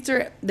my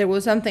sister, there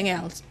was something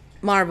else,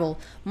 marble,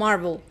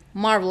 marble,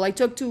 marble. I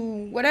talked to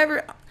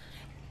whatever,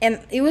 and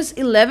it was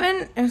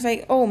 11. I was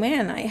like, oh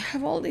man, I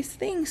have all these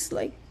things.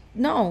 Like,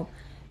 no.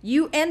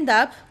 You end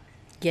up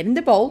getting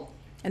the bowl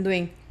and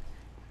doing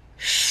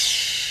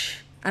shh,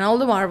 and all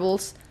the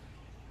marbles,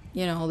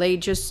 they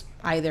just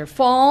either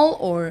fall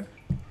or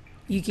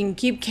you can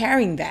keep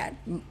carrying that,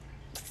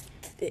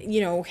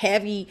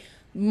 heavy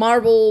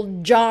marble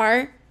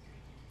jar.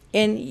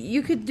 And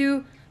you could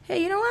do,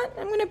 hey, you know what?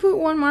 I'm going to put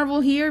one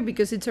marble here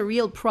because it's a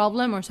real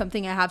problem or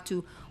something I have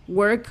to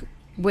work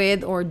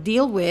with or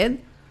deal with.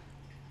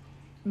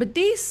 But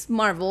this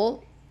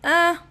marble,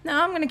 no,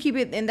 I'm going to keep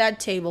it in that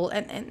table.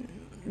 And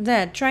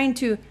that, trying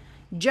to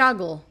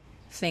juggle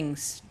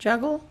things.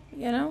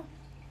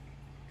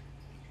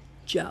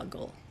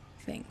 Juggle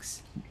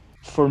things.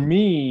 For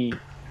me,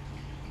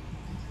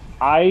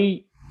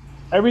 I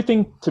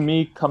everything to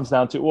me comes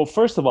down to, well,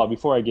 first of all,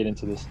 before I get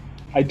into this,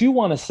 I do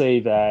want to say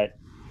that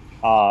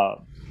uh,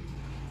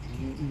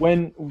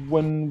 when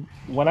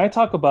I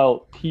talk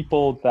about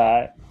people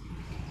that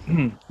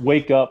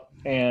wake up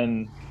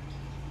and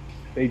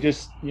they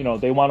just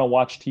they want to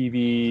watch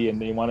TV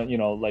and they want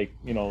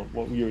to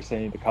what you were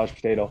saying, the couch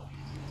potato.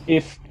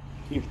 If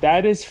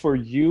that is for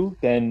you,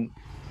 then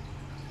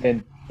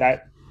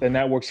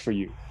that works for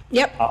you.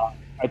 Yep. Uh,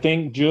 I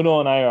think Juno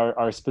and I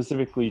are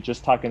specifically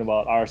just talking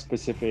about our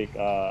specific,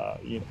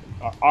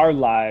 our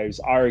lives,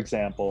 our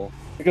example,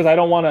 because I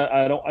don't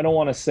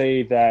want to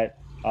say that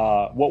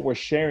what we're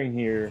sharing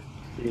here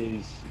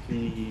is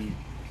the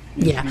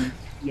Yeah.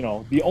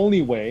 the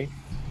only way,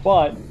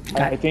 but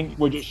Got I it. think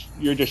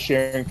you're just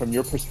sharing from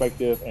your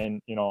perspective,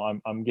 and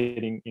I'm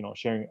getting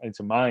sharing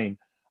into mine.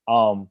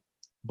 Um,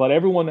 but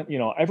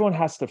everyone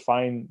has to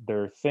find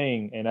their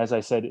thing, and as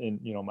I said in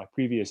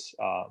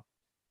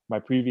my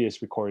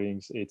previous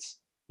recordings, it's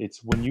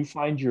when you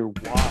find your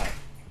why,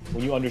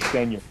 when you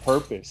understand your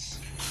purpose,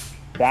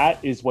 that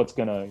is what's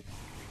gonna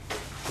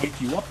wake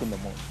you up in the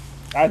morning.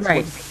 That's Right.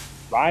 what's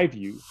gonna drive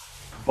you.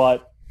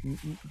 But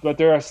but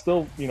there are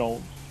still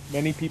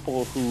many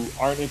people who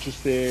aren't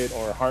interested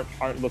or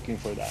aren't looking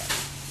for that.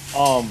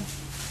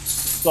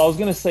 So I was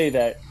gonna say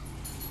that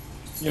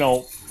you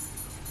know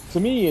to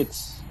me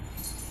it's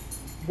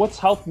what's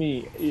helped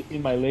me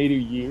in my later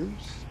years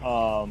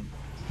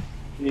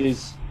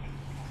is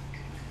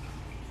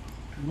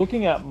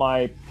looking at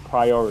my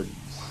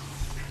priorities,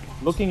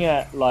 looking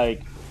at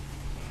like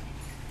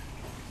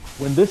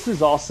when this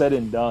is all said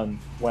and done,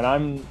 when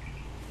I'm,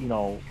 you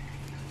know,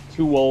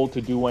 too old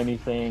to do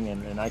anything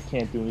and I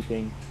can't do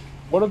anything,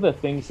 what are the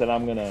things that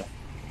I'm gonna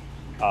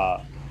uh,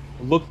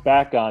 look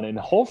back on and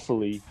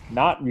hopefully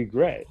not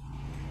regret?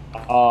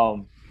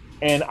 Um,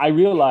 and I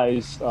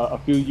realized a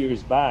few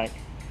years back,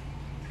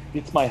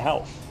 it's my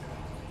health.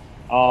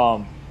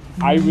 Um,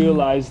 I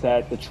realized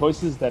that the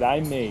choices that I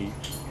made,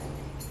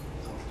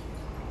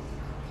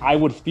 I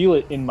would feel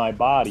it in my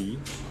body,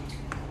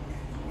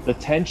 the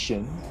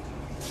tension,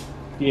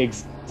 the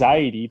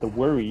anxiety, the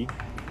worry,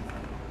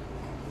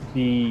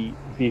 the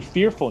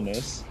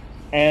fearfulness,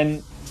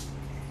 and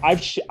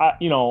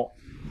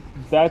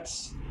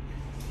that's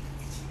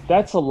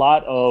that's a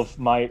lot of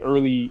my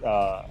early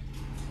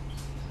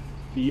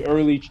the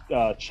early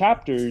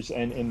chapters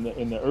and in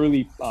the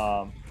early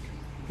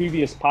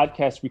previous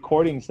podcast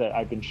recordings that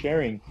I've been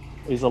sharing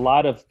is a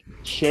lot of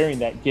sharing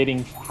that,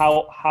 getting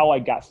how I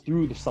got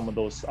through some of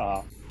those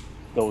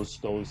those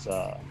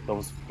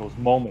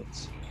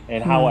moments,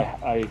 and how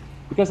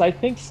because I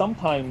think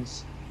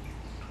sometimes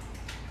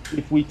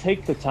if we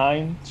take the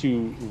time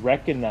to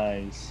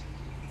recognize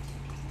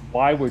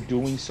why we're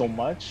doing so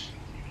much,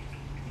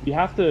 we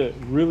have to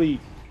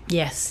really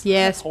Yes, kind of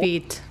yes, hold,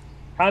 Pete.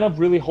 kind of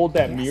really hold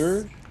that Yes.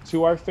 mirror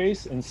to our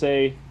face and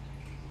say,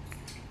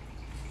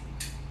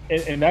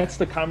 and that's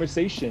the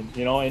conversation,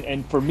 you know.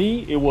 And for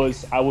me, it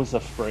was I was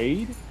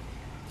afraid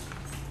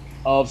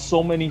of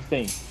so many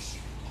things.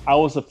 I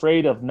was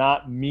afraid of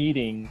not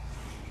meeting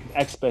the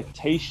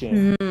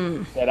expectation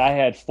that I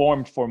had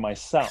formed for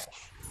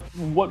myself.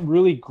 What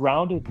really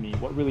grounded me,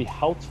 what really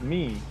helped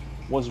me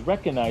was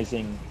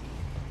recognizing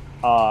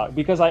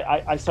because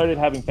I started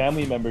having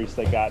family members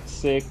that got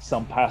sick,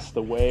 some passed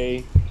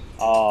away,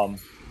 um,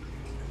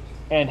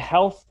 and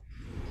health,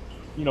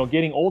 you know,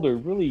 getting older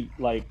really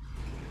like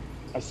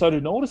I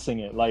started noticing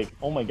it like,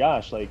 oh my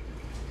gosh, like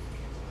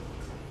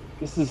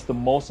this is the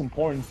most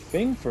important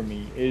thing for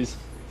me is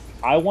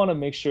I want to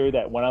make sure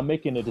that when I'm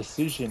making a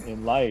decision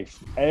in life,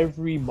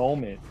 every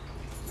moment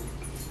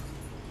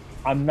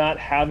I'm not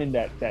having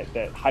that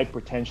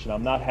hypertension.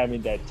 I'm not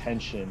having that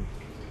tension.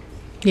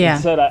 Yeah.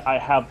 Instead, I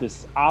have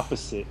this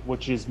opposite,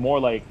 which is more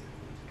like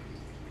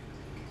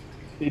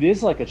it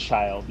is like a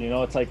child, you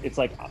know. It's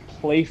like a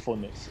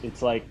playfulness.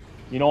 It's like,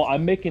 you know,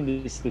 I'm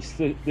making this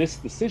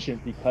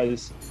decision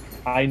because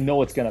I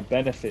know it's going to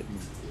benefit me.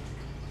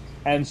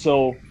 And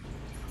so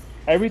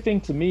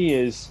everything to me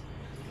is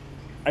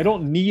I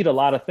don't need a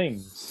lot of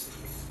things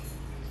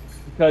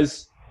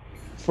because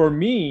for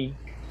me,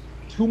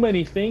 too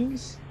many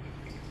things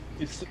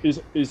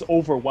is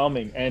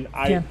overwhelming. And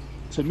Yeah. I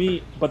to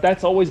me, but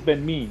that's always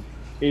been me.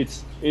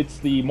 It's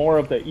the more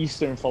of the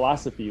Eastern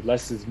philosophy,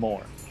 less is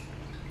more.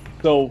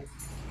 So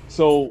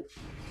so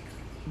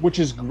which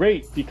is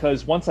great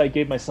because once I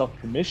gave myself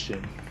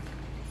permission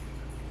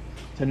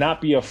to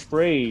not be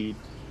afraid,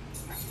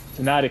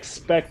 to not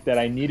expect that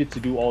I needed to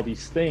do all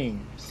these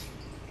things,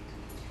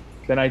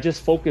 then I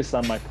just focused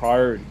on my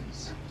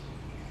priorities,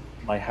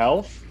 my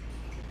health,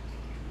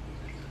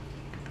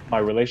 my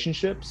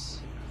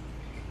relationships,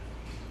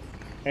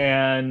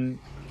 and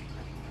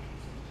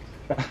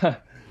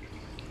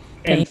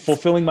and Thanks.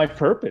 fulfilling my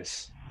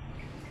purpose.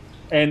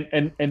 And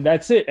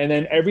that's it. And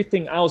then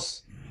everything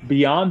else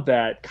beyond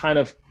that kind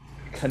of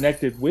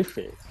connected with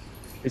it.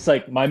 It's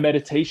like my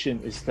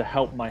meditation is to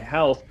help my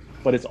health,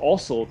 but it's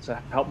also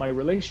to help my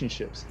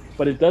relationships.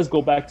 But it does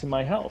go back to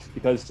my health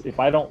because if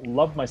I don't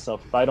love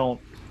myself,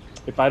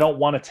 if I don't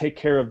want to take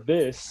care of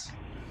this,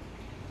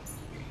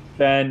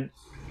 then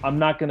I'm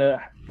not going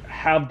to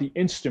have the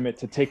instrument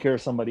to take care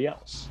of somebody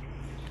else.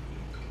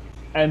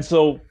 And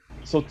so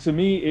to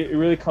me it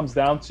really comes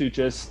down to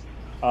just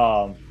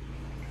um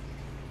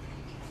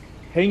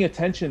paying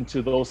attention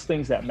to those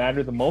things that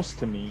matter the most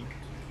to me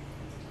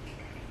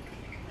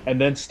and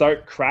then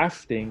start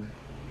crafting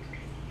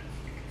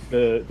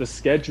the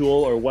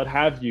schedule or what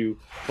have you.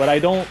 But I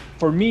don't,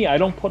 for me, I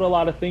don't put a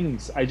lot of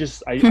things. I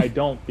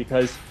don't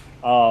because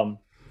um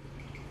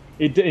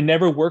it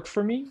never worked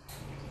for me.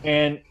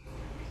 And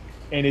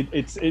and it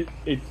it's it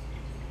it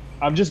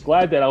I'm just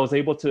glad that I was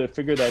able to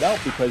figure that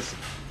out because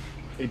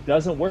it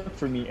doesn't work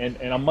for me. And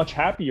I'm much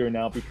happier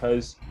now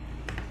because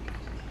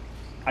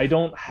I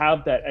don't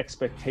have that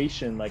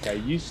expectation like I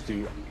used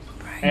to.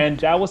 And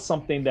Right. that was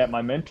something that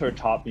my mentor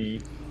taught me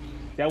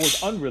that was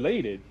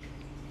unrelated.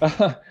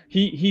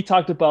 He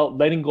talked about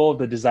letting go of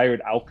the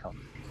desired outcome.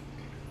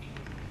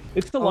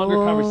 It's a longer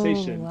Oh,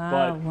 conversation, wow,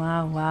 but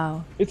wow,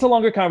 wow. it's a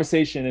longer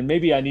conversation, and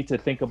maybe I need to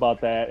think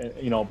about that,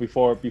 you know,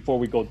 before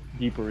we go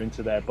deeper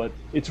into that. But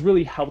it's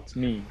really helped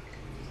me.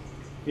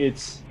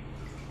 It's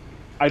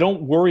I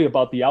don't worry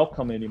about the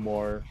outcome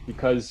anymore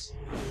because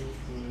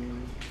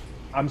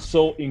I'm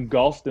so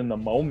engulfed in the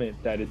moment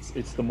that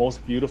it's the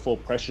most beautiful,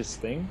 precious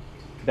thing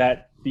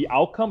that the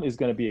outcome is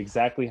going to be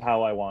exactly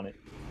how I want it.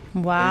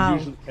 And it Wow.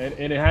 usually and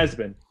it has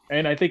been.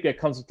 And I think it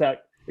comes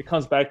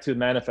back to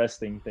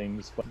manifesting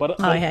things.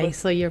 Oh, yeah, I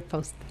saw your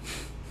post.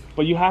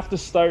 But you have to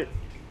start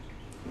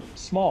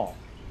small.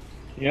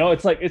 You know,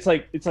 it's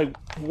like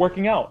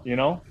working out, you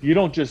know? You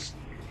don't just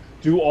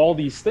do all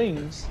these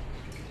things,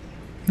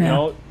 you Yeah.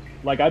 know?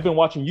 Like I've been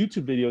watching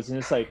YouTube videos and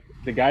it's like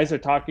the guys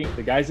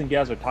and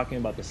gals are talking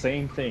about the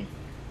same thing.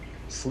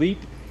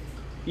 Sleep,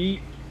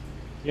 eat,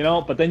 you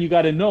know, but then you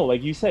got to know,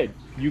 like you said,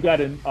 you got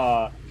to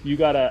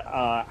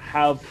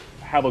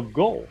have a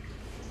goal.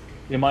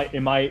 Am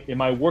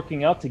I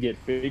working out to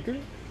get bigger?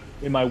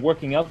 Am I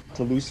working out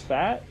to lose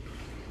fat?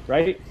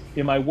 Right?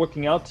 Am I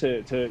working out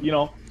to you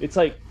know? It's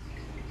like,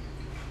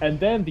 and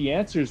then the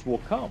answers will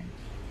come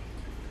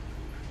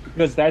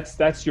because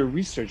that's your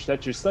research,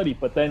 that's your study.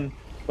 But then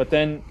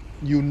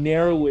you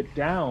narrow it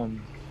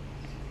down.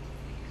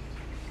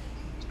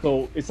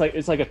 So it's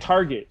like a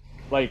target,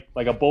 like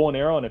a bow and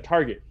arrow and a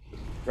target,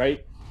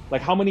 right?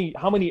 Like how many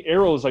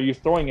arrows are you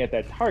throwing at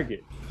that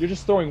target? You're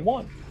just throwing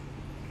one.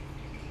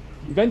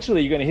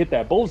 Eventually, you're going to hit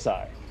that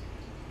bullseye,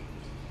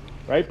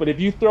 right? But if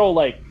you throw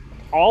like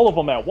all of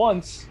them at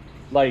once,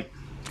 like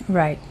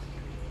Right.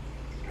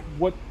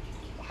 what?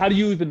 How do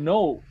you even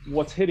know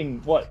what's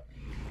hitting what?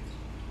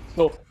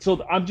 So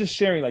I'm just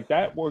sharing like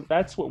that work.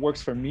 That's what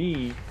works for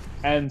me.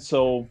 And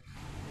so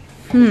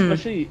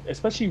especially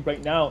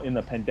right now in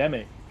the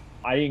pandemic,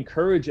 I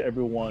encourage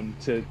everyone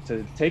to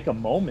take a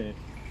moment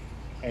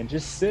and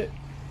just sit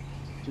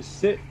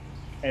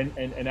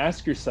and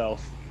ask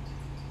yourself,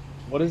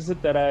 what is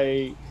it that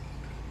I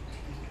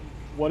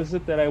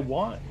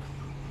want?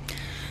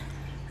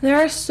 There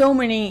are so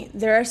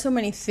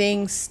many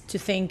things to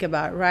think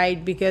about,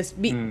 right? Because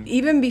Mm.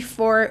 even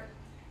before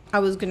I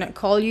was gonna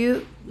call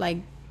you, like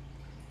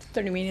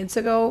 30 minutes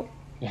ago,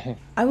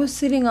 I was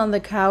sitting on the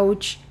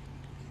couch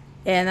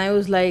and I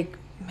was like,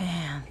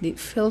 man, it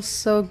feels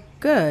so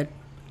good.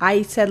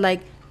 I said,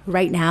 like,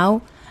 right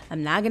now,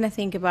 I'm not gonna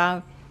think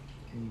about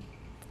Mm.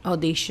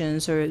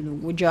 auditions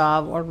or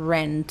job or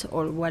rent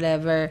or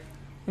whatever.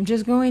 I'm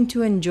just going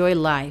to enjoy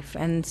life.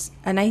 And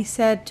I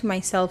said to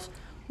myself,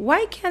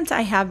 why can't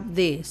I have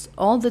this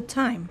all the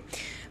time?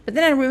 But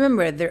then I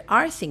remember there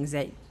are things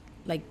that,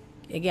 like,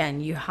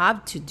 again, you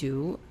have to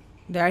do.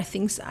 There are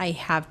things I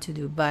have to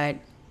do, but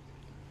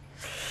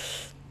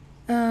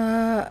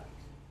I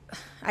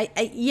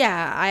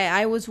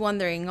was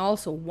wondering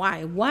also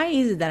why. Why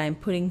is it that I'm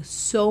putting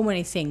so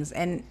many things?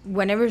 And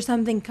whenever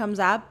something comes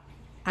up,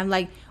 I'm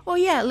like, oh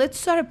yeah, let's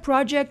start a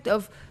project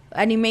of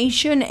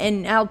animation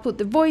and I'll put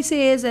the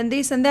voices and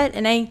this and that.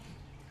 And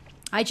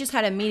I just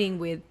had a meeting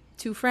with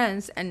two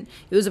friends and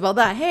it was about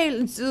that. Hey,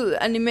 let's do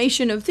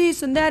animation of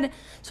this and that.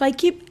 So I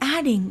keep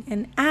adding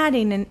and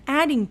adding and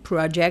adding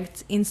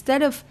projects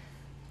instead of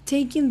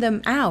taking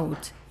them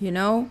out, you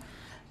know?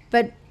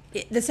 But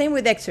the same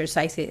with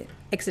exercising.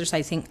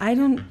 Exercising.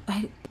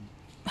 I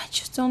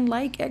just don't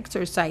like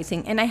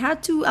exercising. And I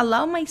had to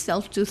allow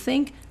myself to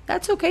think,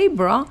 that's okay,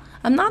 bro.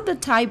 I'm not the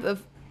type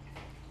of,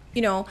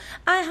 I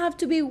have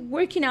to be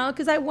working out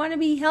because I want to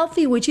be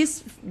healthy, which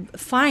is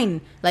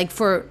fine. Like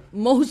for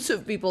most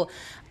of people,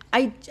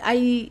 I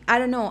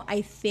don't know.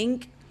 I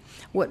think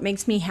what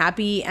makes me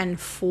happy and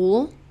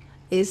full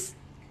is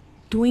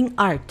doing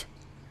art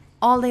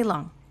all day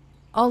long,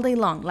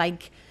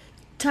 like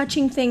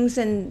touching things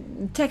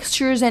and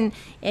textures and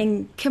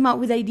come up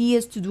with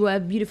ideas to do a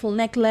beautiful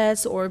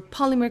necklace or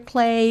polymer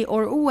clay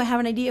or oh, I have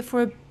an idea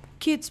for a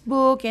kid's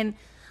book. And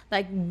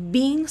like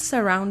being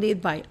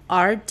surrounded by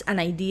art and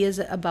ideas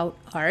about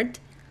art,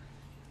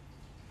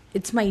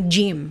 it's my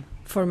gym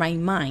for my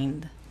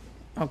mind.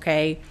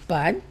 Okay,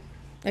 but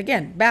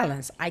again,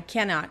 balance. I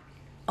cannot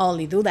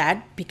only do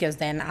that because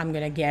then I'm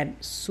gonna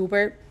get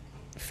super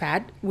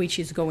fat, which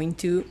is going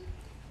to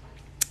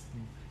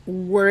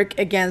work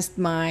against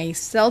my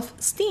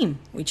self-esteem,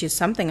 which is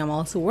something I'm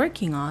also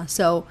working on.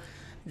 So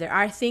there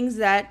are things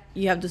that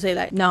you have to say,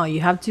 like, no, you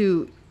have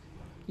to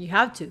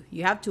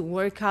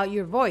work out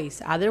your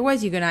voice.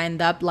 Otherwise you're gonna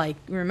end up like,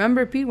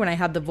 remember, Pete, when I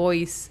had the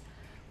voice,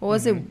 what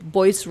was it, Mm-hmm.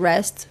 voice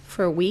rest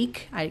for a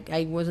week?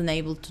 I wasn't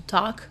able to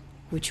talk,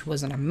 which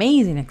was an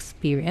amazing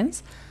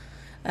experience.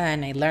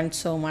 And I learned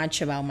so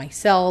much about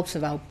myself,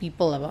 about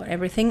people, about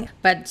everything.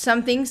 But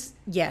some things,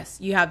 yes,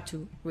 you have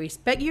to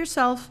respect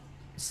yourself.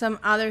 Some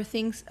other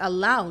things,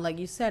 allow, like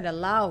you said,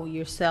 allow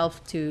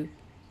yourself to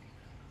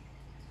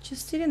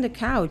just sit in the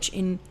couch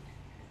in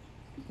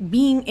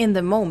being in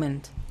the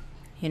moment.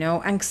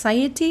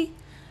 Anxiety,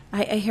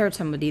 I heard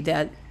somebody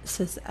that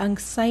says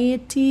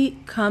anxiety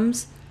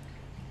comes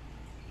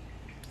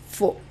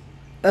for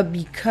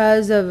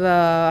because of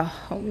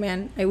oh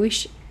man, I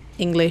wish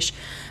English.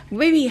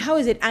 Maybe, how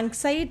is it?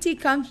 Anxiety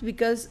comes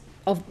because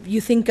of you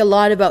think a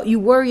lot about, you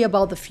worry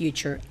about the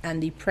future, and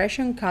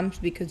depression comes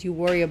because you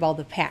worry about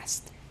the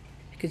past,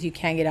 because you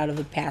can't get out of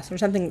the past or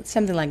something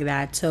like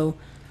that. So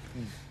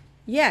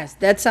yes,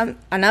 that's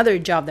another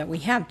job that we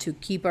have, to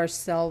keep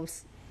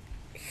ourselves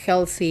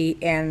healthy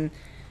and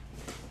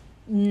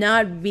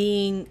not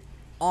being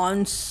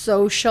on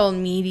social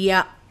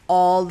media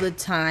all the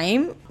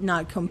time,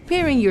 not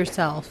comparing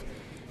yourself,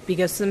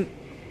 because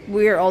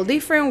we're all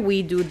different,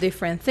 we do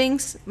different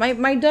things.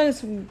 My dog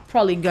is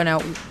probably gonna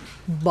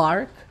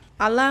bark.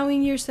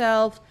 Allowing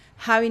yourself,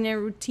 having a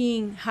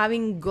routine,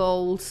 having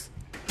goals,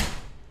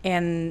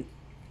 and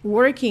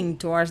working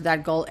towards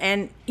that goal.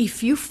 And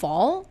if you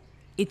fall,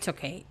 it's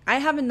okay. I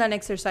haven't done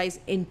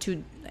exercises in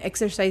 2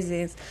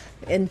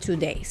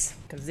 days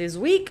because this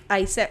week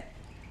I said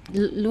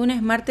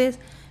lunes, martes,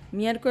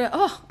 miércoles.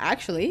 Oh,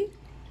 actually,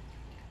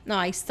 no,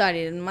 I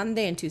started on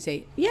Monday and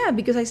Tuesday. Yeah,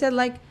 because I said,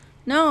 like,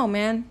 no,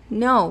 man,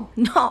 no,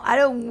 no, I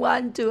don't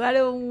want to. I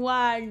don't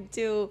want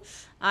to.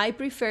 I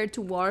prefer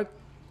to work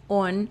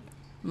on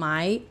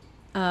my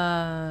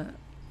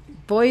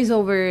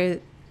voiceover,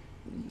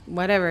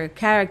 whatever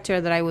character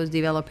that I was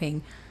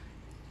developing.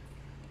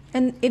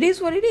 And it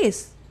is what it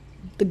is.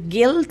 The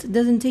guilt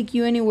doesn't take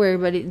you anywhere,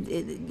 but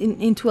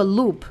into a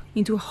loop,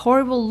 into a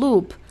horrible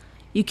loop.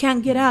 You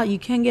can't get out. You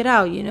can't get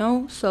out.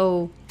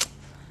 So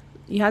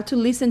you have to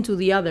listen to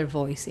the other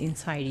voice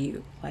inside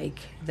you, like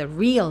the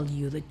real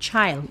you, the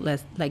child,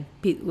 like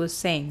Pete was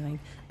saying, like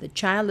the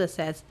child that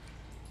says,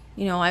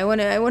 I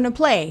want to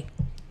play.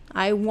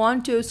 I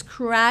want to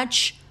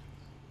scratch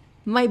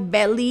my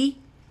belly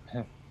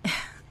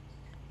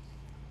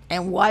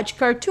and watch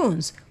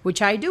cartoons,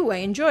 which I do. I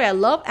enjoy. I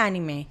love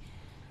anime.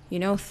 You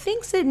know,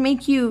 things that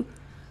make you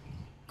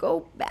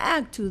go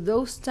back to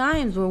those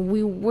times when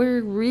we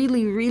were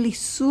really, really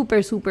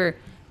super, super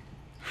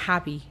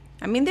happy.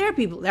 I mean, there are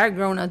people, there are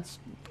grown ups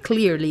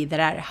clearly that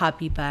are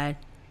happy, but,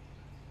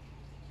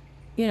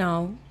 you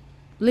know,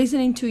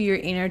 listening to your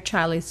inner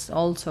child is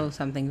also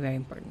something very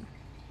important.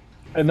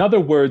 Another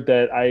word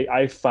that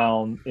I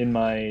found in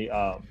my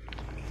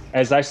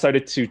as I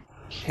started to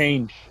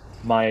change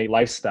my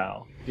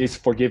lifestyle is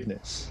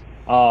forgiveness.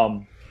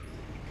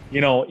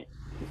 You know,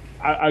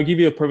 I'll give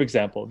you a perfect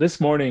example. This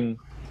morning,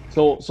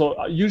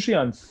 usually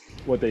on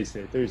what they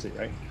say Thursday,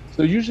 right?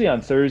 So usually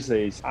on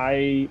Thursdays,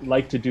 I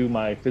like to do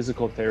my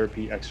physical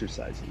therapy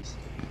exercises.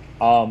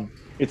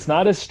 It's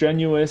not as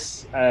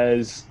strenuous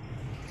as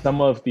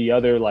some of the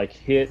other like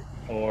hit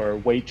or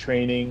weight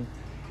training,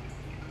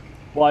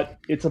 but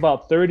it's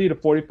about 30 to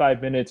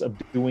 45 minutes of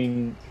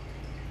doing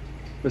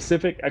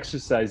specific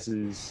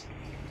exercises,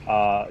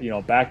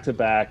 back to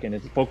back, and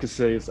it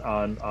focuses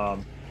on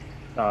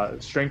Spine.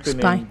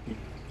 strengthening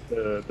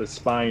the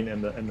spine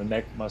and the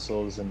neck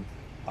muscles. And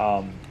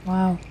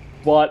Wow.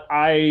 but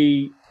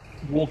I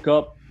woke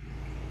up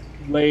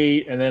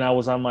late, and then I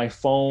was on my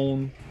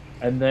phone,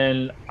 and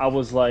then I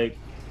was like,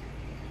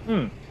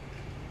 hmm,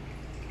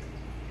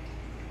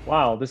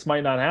 wow, this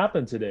might not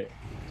happen today.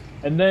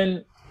 And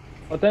then,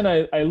 but then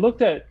I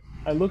looked at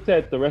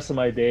the rest of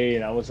my day,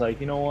 and I was like,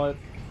 you know what?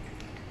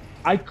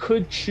 I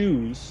could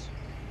choose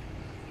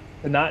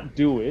to not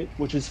do it,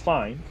 which is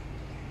fine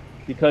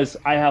because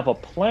I have a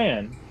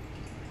plan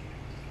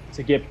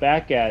to get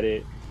back at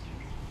it.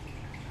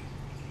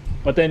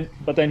 But then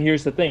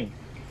here's the thing.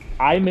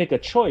 I make a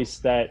choice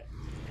that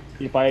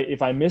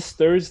if I miss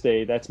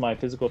Thursday, that's my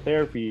physical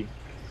therapy,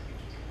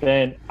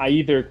 then I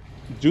either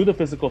do the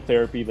physical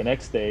therapy the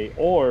next day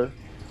or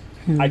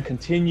I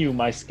continue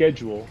my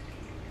schedule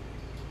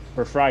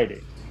for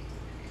Friday.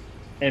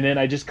 And then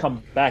I just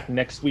come back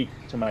next week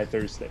to my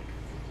Thursday.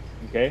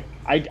 Okay?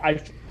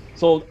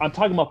 So I'm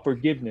talking about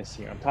forgiveness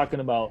here. I'm talking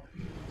about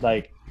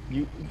like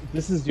you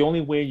this is the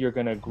only way you're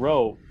going to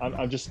grow.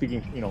 I'm just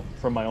speaking,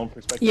 from my own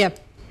perspective.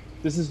 Yep.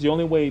 This is the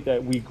only way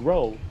that we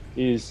grow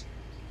is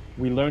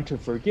we learn to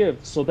forgive.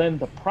 So then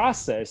the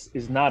process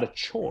is not a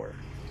chore.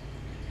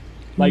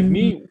 Like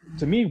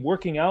to me,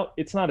 working out,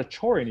 it's not a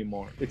chore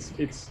anymore. It's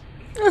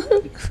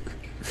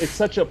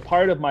such a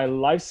part of my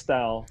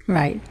lifestyle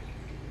Right.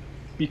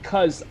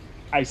 because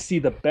I see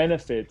the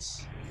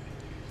benefits,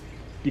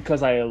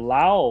 because I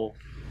allow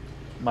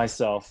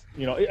myself,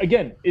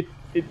 again,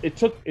 it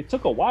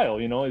took a while,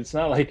 it's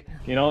not like,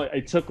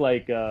 it took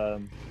like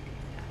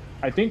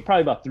I think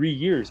probably about 3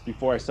 years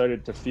before I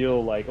started to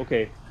feel like,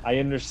 okay, I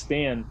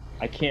understand.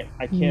 I can't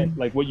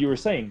like what you were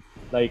saying.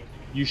 Like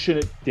you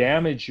shouldn't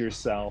damage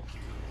yourself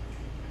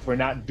for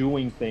not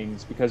doing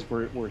things because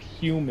we're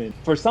human.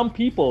 For some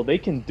people, they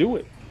can do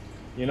it.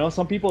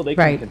 Some people they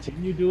can Right.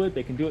 continue to do it.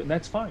 They can do it, and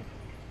that's fine.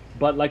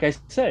 But like I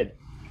said,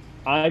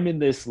 I'm in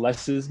this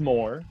less is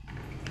more.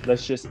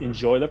 Let's just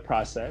enjoy the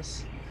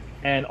process,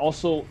 and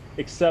also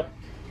accept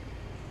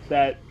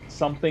that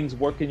some things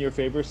work in your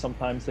favor,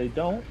 sometimes they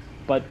don't.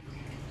 But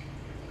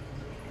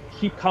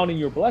keep counting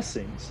your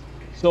blessings.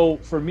 So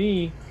for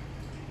me,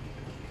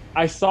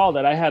 I saw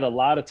that I had a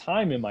lot of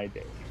time in my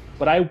day,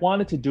 but I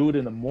wanted to do it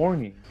in the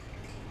morning.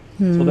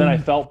 So then I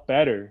felt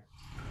better.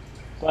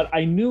 But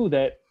I knew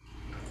that,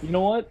 you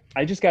know what?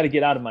 I just got to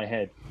get out of my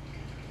head.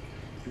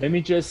 Let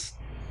me just,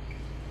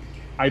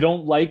 I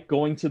don't like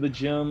going to the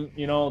gym,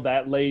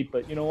 that late,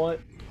 but you know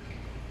what?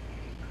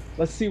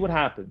 Let's see what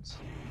happens.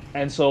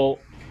 And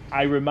so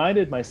I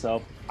reminded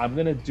myself, I'm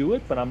going to do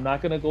it, but I'm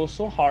not going to go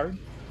so hard.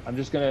 I'm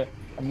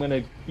going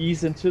to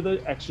ease into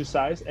the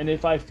exercise. And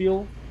if I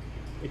feel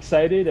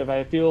excited, if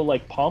I feel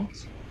like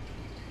pumped,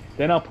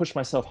 then I'll push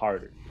myself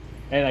harder.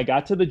 And I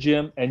got to the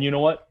gym, and you know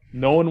what?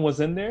 No one was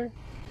in there.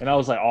 And I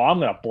was like, oh, I'm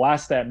going to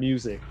blast that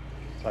music.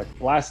 So I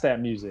blast that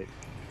music.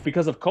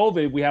 Because of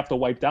COVID, we have to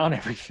wipe down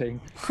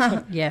everything.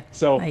 Yeah.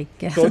 so I so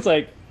guess. it's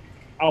like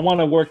I want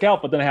to work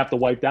out, but then I have to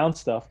wipe down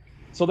stuff.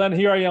 So then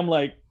here I am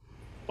like,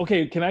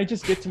 okay, can I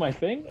just get to my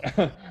thing?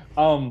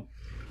 um,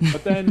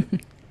 but then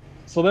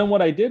so then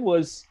what I did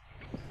was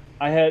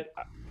I had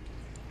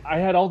I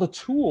had all the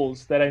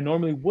tools that I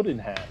normally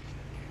wouldn't have.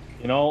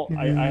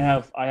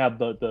 I have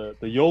the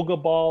yoga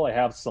ball. I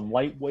have some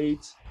light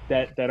weights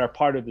that are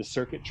part of the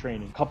circuit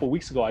training. A couple of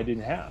weeks ago, I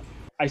didn't have.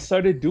 I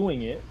started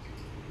doing it,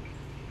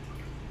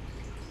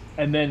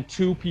 and then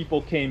two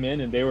people came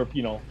in, and they were,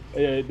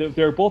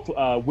 they're both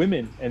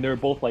women, and they're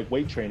both like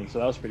weight training, so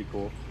that was pretty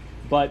cool.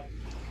 But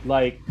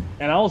like,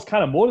 and I was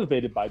kind of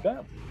motivated by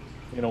them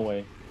in a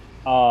way.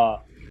 Uh,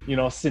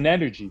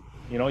 synergy.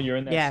 You're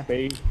in that Yeah.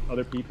 space,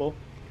 other people.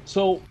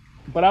 So,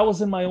 but I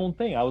was in my own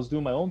thing. I was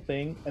doing my own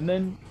thing, and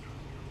then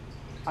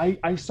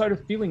I started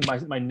feeling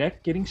my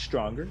neck getting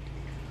stronger,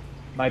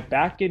 my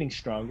back getting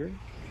stronger,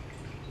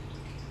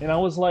 and I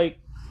was like,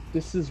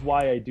 this is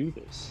why I do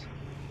this,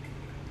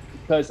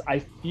 because I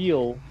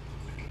feel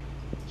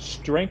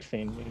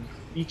strengthening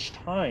each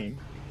time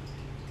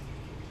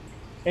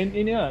And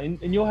yeah,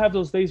 and you'll have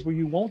those days where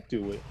you won't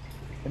do it,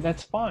 and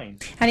that's fine.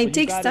 And it But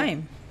you takes gotta,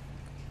 time.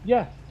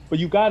 yeah, but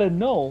you gotta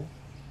know,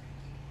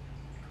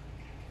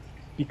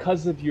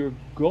 because of your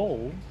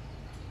goal,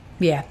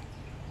 Yeah.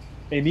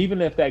 and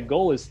even if that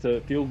goal is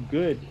to feel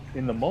good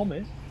in the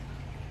moment,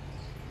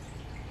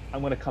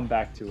 I'm gonna come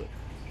back to it.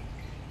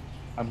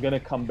 I'm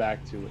gonna come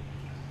back to it.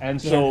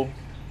 And Yeah. so,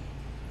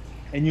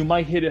 and you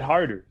might hit it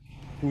harder.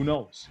 Who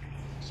knows?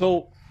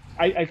 So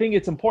I think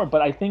it's important,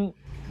 but I think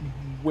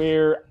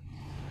where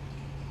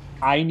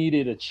I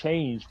needed a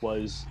change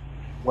was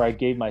where I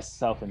gave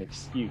myself an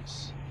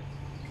excuse.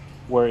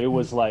 Where it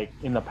was like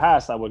in the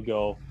past, I would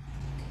go,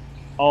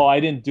 "Oh, I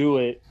didn't do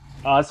it.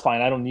 Oh, that's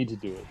fine. I don't need to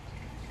do it."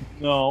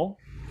 No,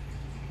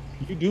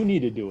 you do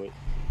need to do it,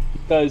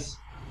 because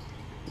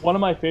one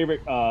of my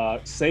favorite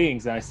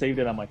sayings, and I saved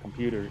it on my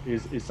computer,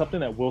 is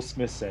something that Will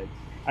Smith said.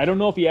 I don't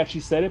know if he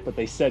actually said it, but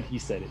they said he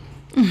said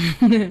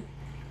it.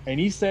 And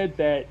he said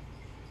that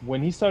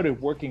when he started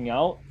working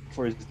out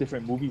for his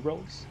different movie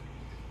roles,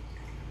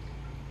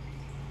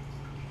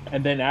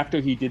 and then after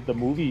he did the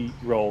movie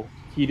role,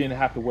 he didn't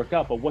have to work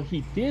out. But what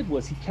he did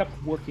was he kept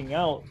working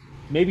out,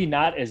 maybe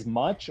not as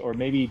much or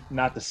maybe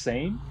not the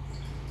same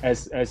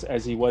as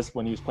he was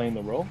when he was playing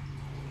the role,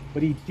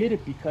 but he did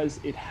it because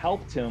it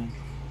helped him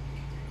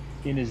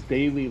in his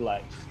daily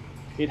life.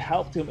 It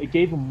helped him. It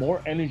gave him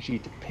more energy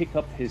to pick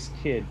up his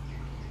kid,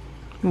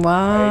 right?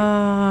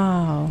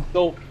 Wow.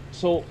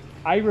 So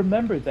I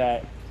remember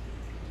that,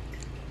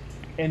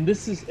 and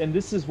this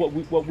is what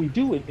we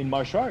do in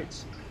martial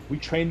arts. We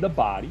train the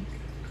body,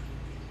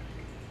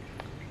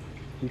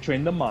 we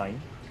train the mind,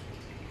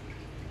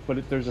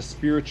 but there's a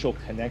spiritual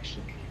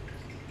connection.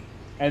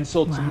 And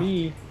so to Wow.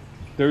 me,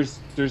 there's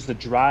the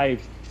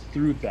drive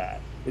through that.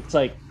 It's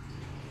like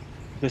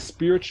the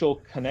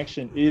spiritual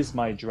connection is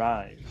my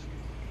drive.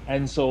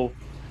 And so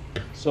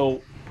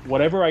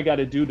whatever I got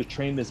to do to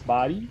train this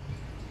body,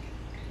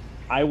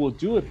 I will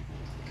do it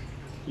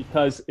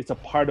because it's a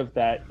part of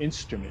that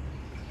instrument.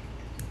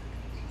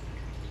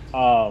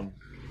 Um,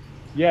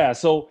 yeah.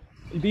 So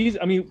these,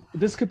 I mean,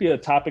 this could be a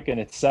topic in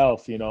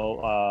itself.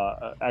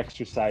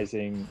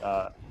 Exercising,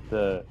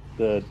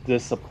 the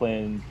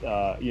discipline.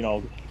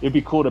 It'd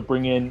be cool to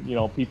bring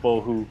in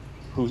people who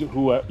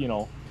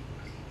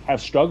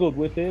have struggled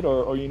with it,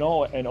 or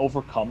and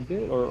overcome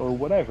it, or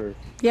whatever.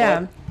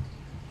 Yeah.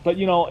 But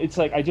it's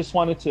like I just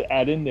wanted to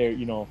add in there,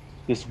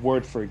 this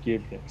word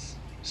forgiveness.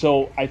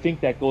 So I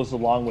think that goes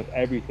along with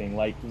everything.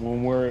 Like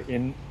when we're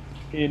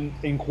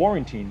in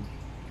quarantine,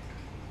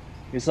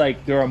 it's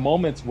like there are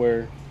moments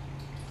where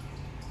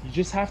you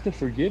just have to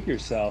forgive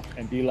yourself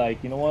and be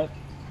like, you know what?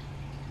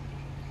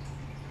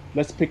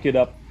 Let's pick it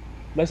up.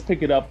 Let's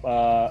pick it up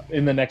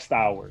in the next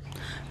hour.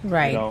 You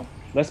Right. know,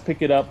 let's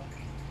pick it up.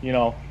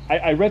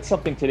 I read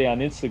something today on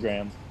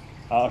Instagram.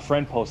 A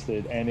friend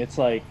posted, and it's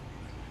like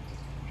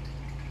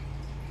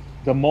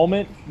the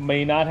moment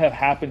may not have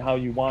happened how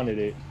you wanted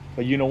it,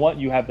 but you know what?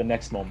 You have the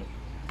next moment.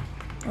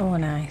 Oh,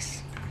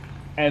 nice.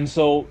 And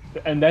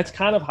that's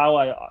kind of how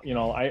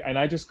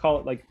I just call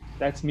it, like,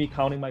 that's me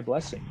counting my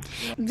blessings.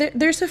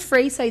 There's a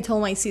phrase I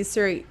told my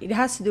sister. It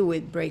has to do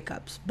with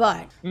breakups,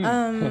 but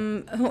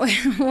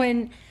Mm.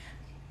 when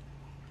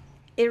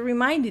it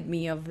reminded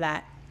me of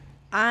that,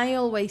 I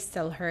always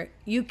tell her,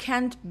 you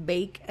can't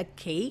bake a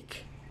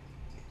cake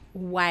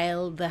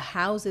while the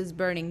house is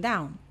burning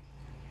down,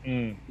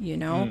 Mm. you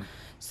know? Mm.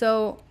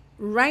 So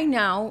right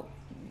now,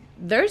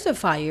 there's a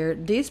fire.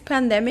 This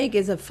pandemic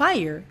is a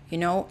fire,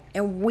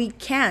 and we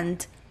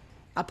can't,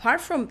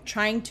 apart from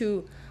trying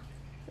to,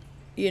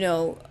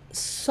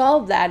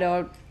 solve that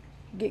or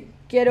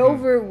get Mm.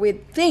 over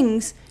with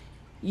things,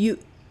 you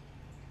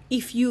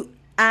if you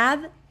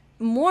add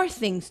more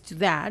things to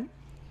that,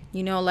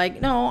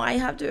 like, no, I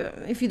have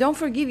to, if you don't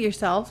forgive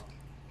yourself,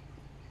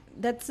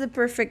 that's the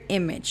perfect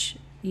image.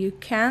 You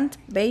can't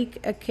bake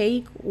a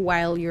cake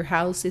while your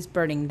house is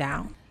burning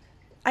down.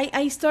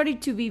 I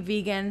started to be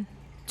vegan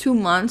 2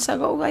 months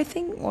ago, I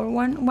think, or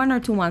one or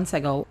 2 months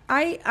ago.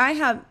 I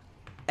have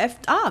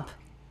effed up.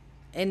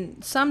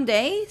 And some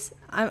days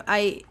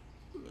I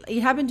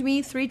it happened to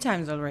me 3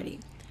 times already.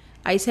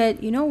 I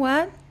said, you know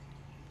what?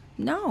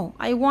 No,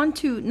 I want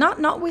to,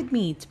 not with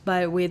meat,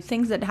 but with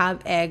things that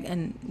have egg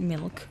and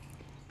milk,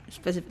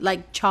 specific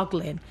like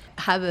chocolate.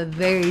 Have a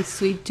very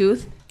sweet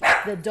tooth.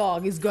 The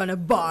dog is gonna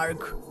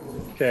bark.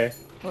 Okay.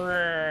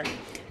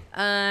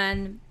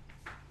 And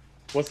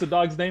What's the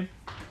dog's name?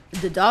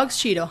 the dog's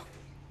Cheeto.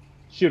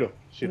 Shiro.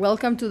 Shiro.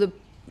 Welcome to the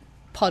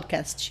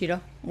podcast,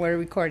 Cheeto. We're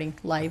recording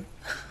live.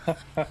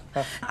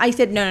 I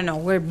said, no,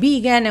 we're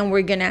vegan and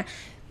we're gonna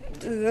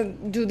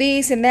do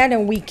this and that,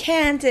 and we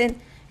can't.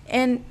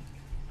 And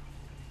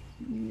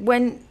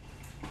when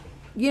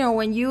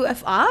you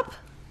f up,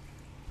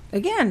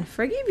 again,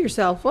 forgive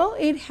yourself. Well,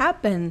 it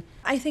happened.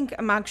 I think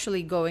I'm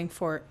actually going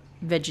for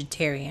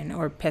vegetarian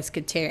or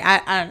pescatarian.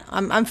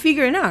 I'm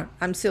figuring out.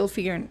 I'm still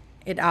figuring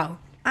it out.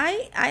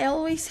 I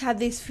always had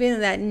this feeling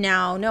that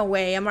no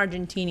way, I'm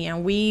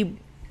Argentinian.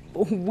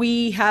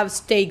 We have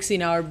steaks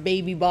in our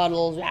baby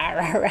bottles,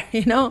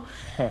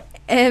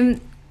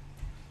 and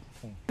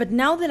But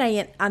now that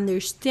I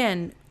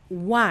understand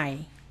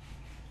why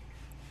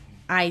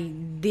I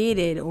did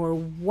it or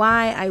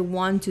why I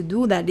want to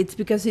do that, it's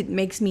because it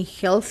makes me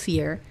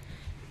healthier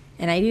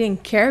and I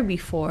didn't care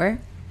before.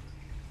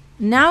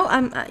 Now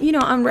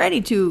I'm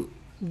ready to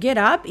get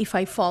up if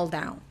I fall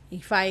down.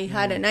 If I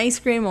had an ice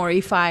cream or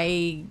if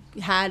I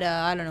had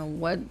I don't know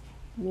what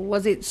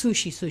was it,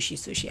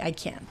 sushi. I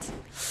can't.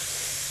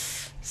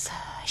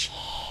 Sushi.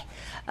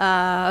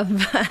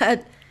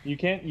 But You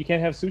can't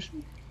have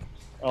sushi.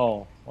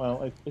 Oh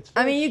well, it's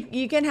I fresh. mean,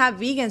 you can have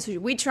vegan sushi.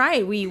 We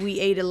tried. We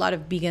ate a lot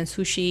of vegan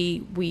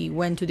sushi. We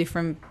went to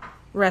different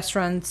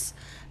restaurants.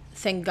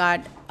 Thank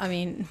God. I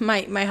mean,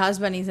 my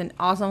husband is an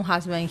awesome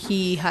husband.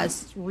 He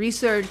has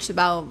researched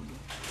about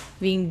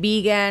being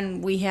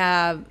vegan. We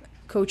have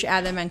Coach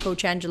Adam and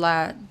Coach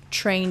Angela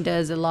trained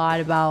us a lot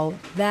about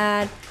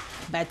that.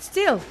 But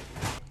still,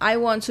 I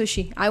want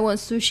sushi. I want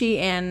sushi,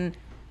 and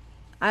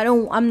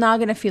I'm not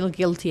gonna feel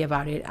guilty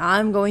about it.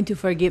 I'm going to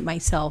forgive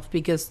myself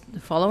because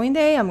the following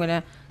day I'm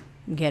gonna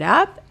get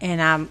up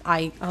and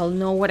I'll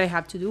know what I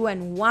have to do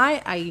and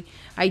why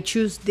I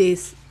choose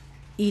this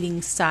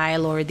eating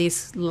style or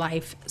this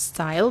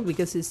lifestyle,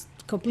 because it's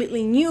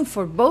completely new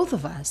for both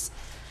of us.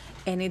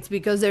 And it's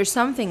because there's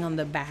something on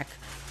the back,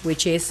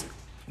 which is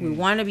we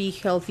want to be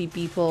healthy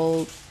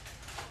people,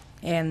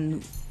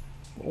 and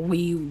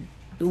we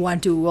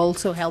want to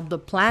also help the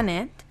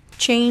planet,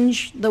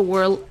 change the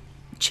world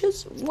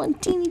just one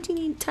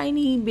teeny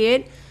tiny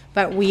bit,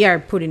 but we are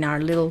putting our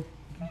little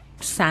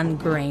sand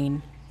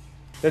grain.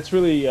 That's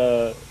really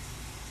yeah,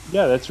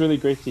 that's really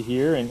great to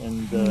hear, and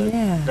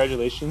Yeah.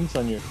 congratulations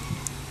on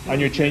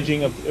your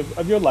changing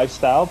of your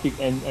lifestyle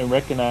and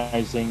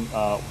recognizing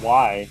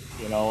why,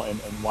 and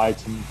why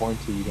it's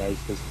important to you guys,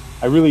 because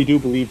I really do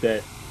believe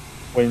that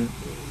when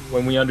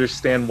when we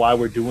understand why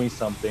we're doing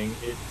something,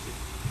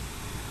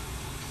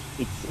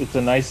 it's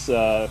a nice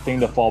thing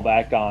to fall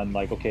back on.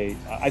 Like, okay,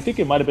 I think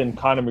it might have been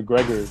Conor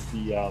McGregor,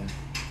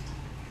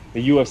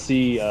 the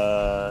UFC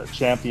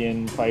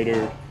champion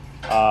fighter.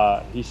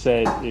 He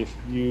said, if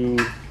you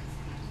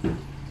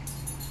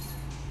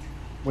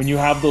when you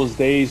have those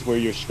days where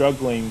you're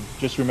struggling,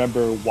 just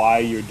remember why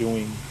you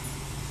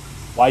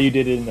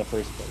did it in the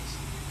first place.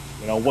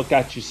 What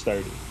got you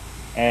started,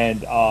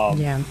 and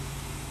Yeah.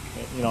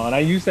 and I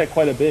use that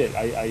quite a bit.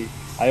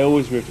 I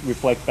always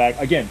reflect back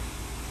again.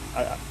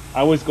 I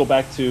always go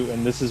back to,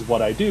 and this is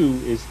what I do,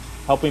 is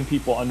helping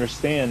people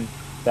understand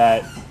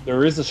that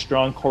there is a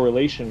strong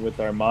correlation with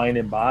our mind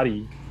and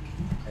body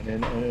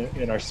and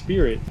in our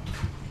spirit.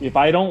 If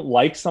I don't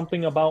like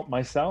something about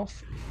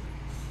myself,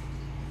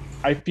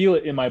 I feel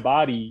it in my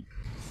body,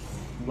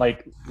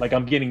 like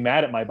I'm getting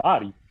mad at my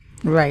body,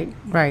 Right.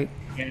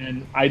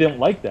 and I didn't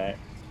like that.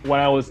 When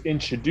I was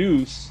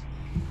introduced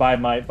by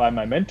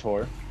my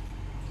mentor,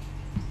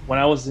 when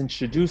I was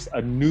introduced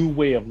a new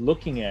way of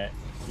looking at,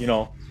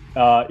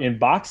 in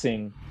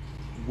boxing,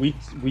 we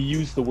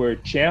use the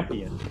word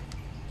champion.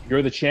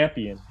 You're the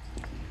champion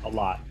a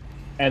lot.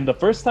 And the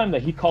first time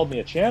that he called me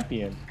a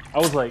champion, I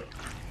was like,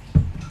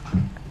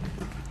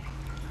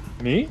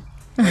 me?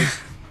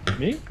 Like,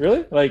 me?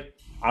 Really? Like,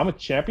 I'm a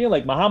champion?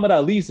 Like, Muhammad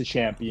Ali's a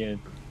champion.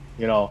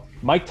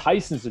 Mike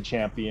Tyson's a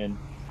champion.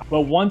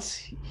 But once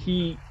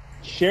he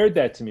shared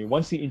that to me,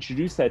 once he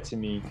introduced that to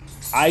me,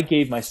 I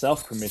gave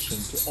myself permission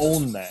to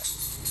own that.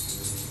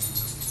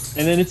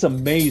 And then it's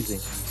amazing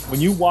when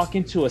you walk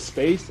into a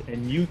space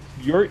and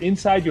you're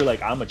inside, you're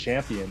like, I'm a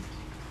champion.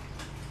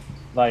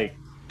 Like,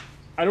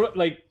 I don't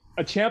like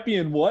a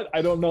champion. What?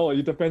 I don't know.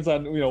 It depends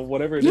on,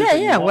 whatever it is that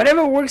you Yeah. want.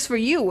 Whatever works for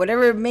you,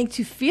 whatever makes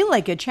you feel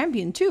like a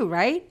champion too,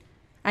 right?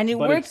 And it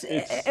But works.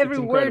 it's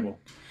incredible.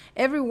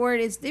 Every word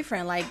is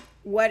different. Like,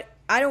 what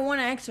I don't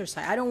want to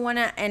exercise. I don't want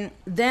to. And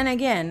then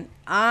again,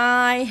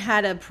 I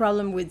had a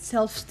problem with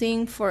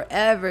self-esteem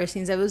forever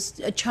since I was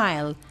a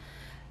child.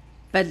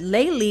 But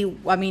lately,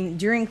 I mean,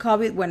 during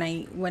COVID,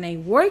 when I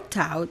worked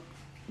out,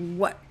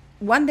 what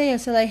one day I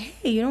said like,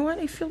 hey, you know what?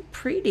 I feel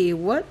pretty.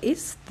 What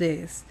is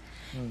this?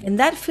 And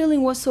that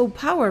feeling was so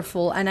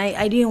powerful, and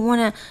I didn't want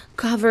to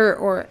cover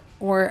or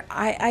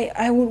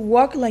I would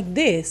walk like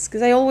this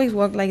because I always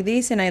walk like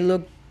this, and I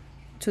look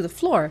to the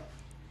floor,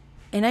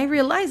 and I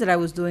realized that I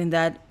was doing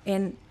that.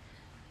 And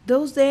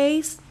those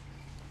days,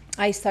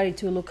 I started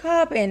to look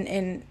up,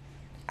 and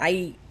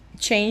I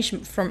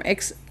changed from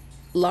X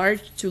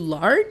large to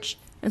large.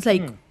 It's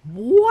like,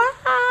 what?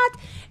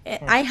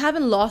 I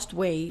haven't lost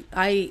weight.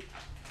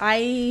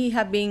 I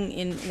have been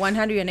in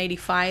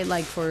 185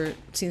 like for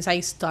since I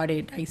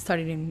started. I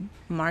started in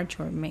March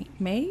or May.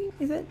 May,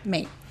 is it?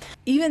 May.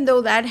 Even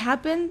though that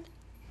happened,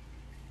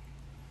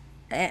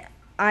 eh,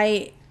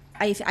 I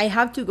I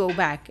have to go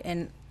back,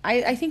 and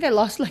I think I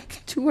lost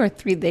like 2 or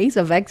 3 days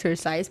of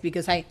exercise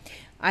because I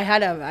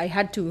had a,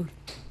 how do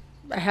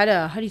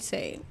you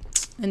say,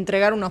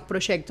 entregar unos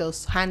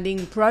proyectos,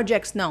 handing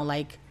projects, no,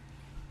 like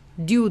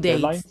due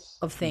dates Deadlines.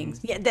 of things.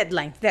 Yeah,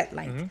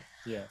 deadlines.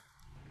 Yeah.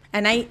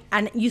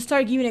 And you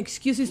start giving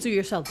excuses to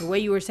yourself the way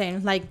you were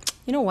saying, like,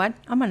 you know what,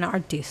 I'm an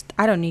artist,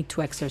 I don't need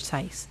to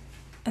exercise.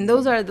 And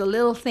those are the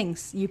little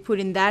things you put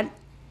in that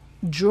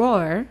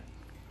drawer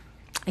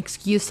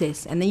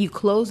excuses, and then you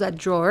close that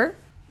drawer.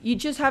 You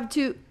just have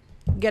to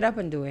get up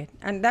and do it.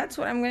 And that's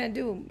what I'm going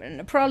to do.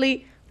 And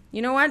probably,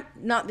 you know what?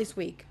 Not this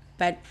week,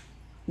 but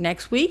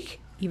next week,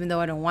 even though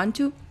I don't want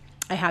to,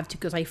 I have to,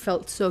 because I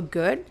felt so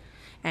good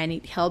and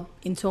it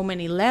helped in so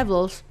many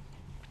levels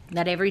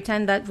that every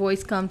time that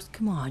voice comes,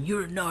 come on,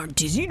 you're an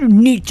artist, you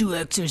don't need to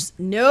exercise.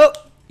 No,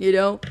 you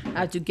don't. I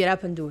have to get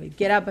up and do it.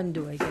 Get up and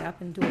do it. Get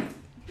up and do it.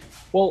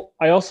 Well,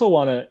 I also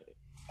want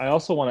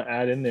to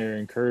add in there,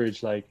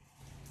 encourage, like,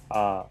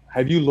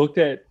 have you looked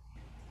at,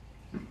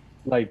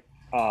 like,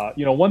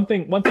 one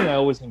thing I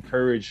always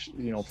encourage,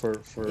 for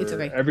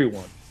okay.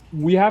 everyone,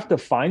 we have to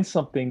find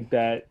something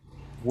that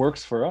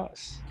works for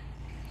us.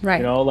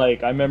 Right.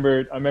 Like I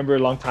remember a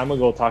long time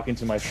ago talking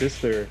to my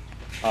sister,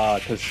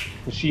 because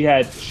she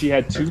had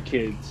 2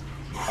 kids,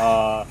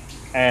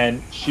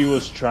 and she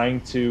was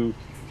trying to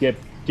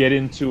get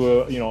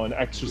into an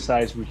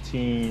exercise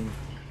routine,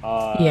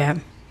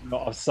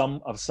 of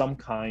some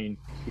kind,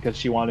 because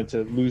she wanted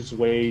to lose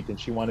weight, and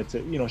she wanted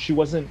to,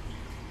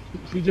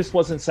 she just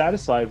wasn't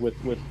satisfied with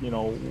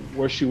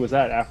where she was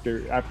at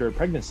after her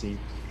pregnancy.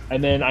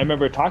 And then I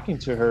remember talking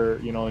to her,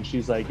 and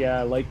she's like, yeah,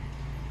 I like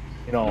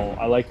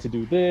to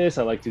do this,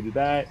 I like to do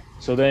that.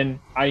 So then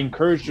I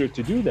encouraged her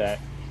to do that.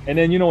 And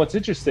then, what's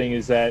interesting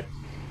is that,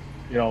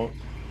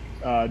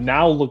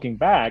 now looking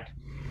back,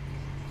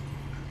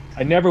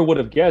 I never would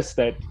have guessed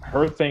that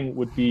her thing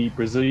would be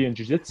Brazilian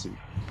Jiu-Jitsu.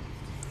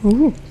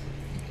 Ooh.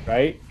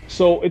 Right?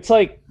 So it's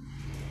like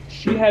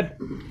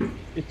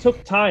it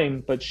took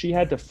time, but she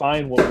had to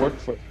find what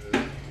worked for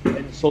her.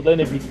 And so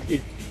then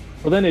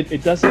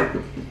it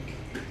doesn't,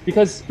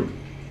 because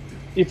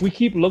if we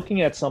keep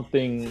looking at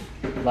something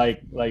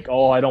like,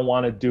 oh, I don't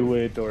want to do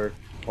it, or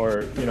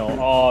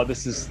oh,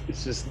 it's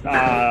just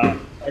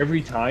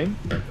every time,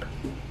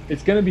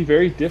 it's going to be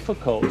very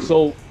difficult.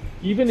 So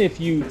even if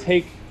you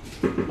take,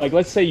 like,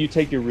 let's say you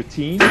take your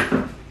routine,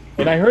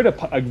 and I heard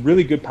a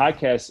really good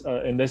podcast,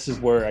 and this is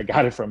where I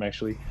got it from,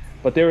 actually,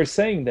 but they were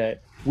saying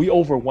that we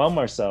overwhelm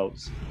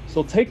ourselves.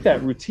 So take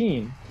that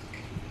routine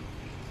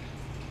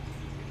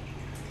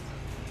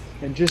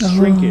and just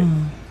shrink it.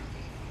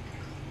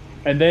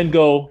 And then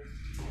go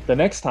the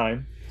next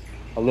time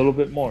a little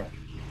bit more,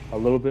 a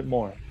little bit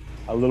more,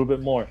 a little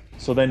bit more.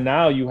 So then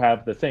now you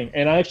have the thing.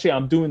 And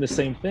I'm doing the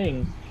same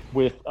thing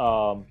with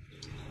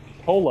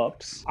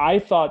pull-ups. I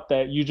thought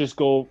that you just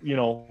go,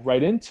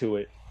 right into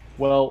it.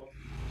 Well,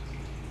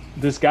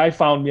 this guy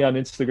found me on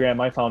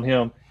Instagram, I found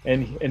him,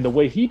 and the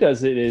way he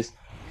does it is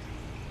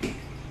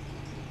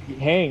he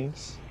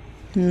hangs.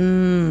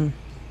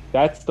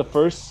 That's the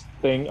first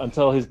thing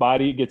until his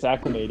body gets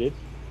acclimated.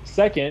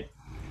 Second,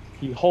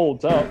 he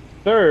holds up.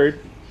 Third,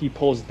 he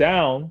pulls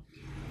down.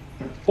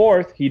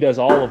 Fourth, he does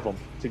all of them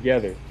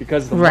together,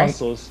 because the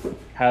muscles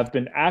have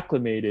been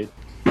acclimated.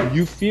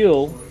 You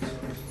feel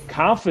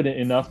confident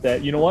enough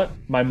that, you know what,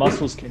 my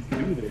muscles can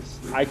do this.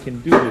 I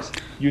can do this.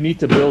 You need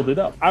to build it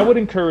up. I would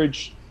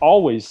encourage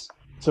always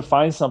to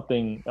find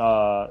something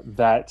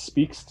that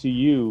speaks to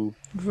you.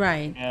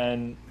 Right.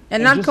 And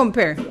not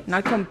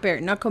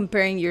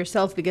comparing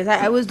yourself, because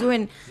I was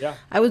doing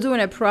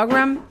a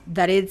program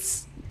that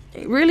it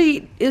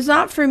really is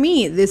not for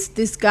me.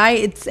 This guy,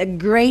 it's a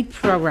great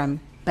program,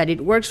 but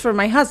it works for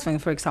my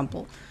husband, for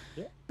example.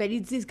 Yeah. But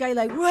it's this guy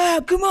like,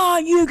 rah, come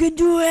on, you can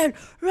do it,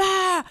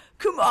 rah,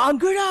 come on,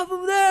 get off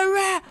of there,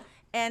 rah.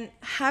 And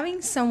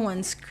having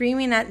someone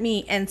screaming at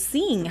me and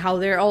seeing how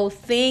they're all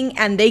thing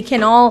and they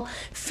can all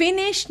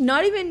finish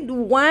not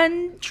even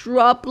one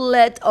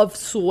droplet of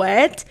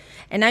sweat,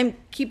 and I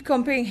keep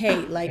comparing,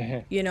 hey,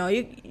 like,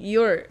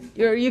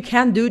 you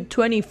can't do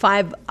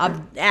 25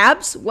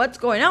 abs. What's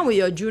going on with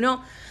you,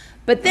 Juno?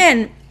 But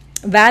then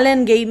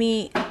Valen gave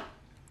me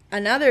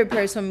another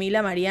person,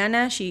 Mila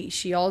Mariana.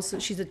 She's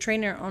a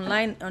trainer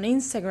online on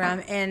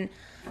Instagram, and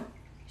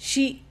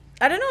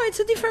I don't know,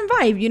 it's a different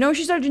vibe.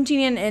 She's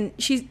Argentinian, and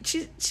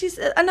she's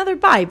another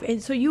vibe.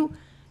 And so you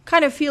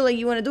kind of feel like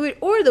you want to do it.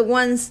 Or the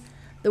ones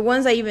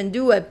I even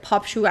do at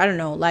Pop Shoe, I don't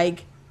know,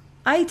 like,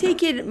 I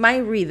take it my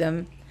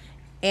rhythm,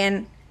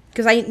 and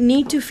because I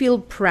need to feel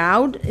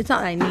proud. It's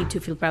not I need to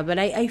feel proud, but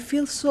I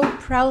feel so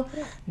proud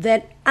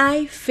that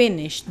I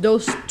finished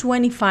those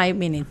 25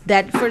 minutes.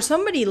 That for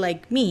somebody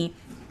like me,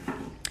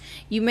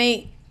 you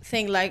may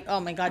think like, oh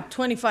my God,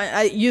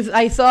 25.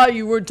 I thought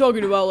you were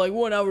talking about like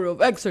 1 hour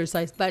of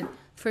exercise, but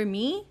for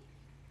me,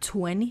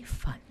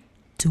 25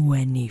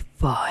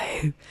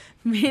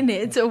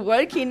 minutes of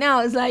working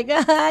out is like,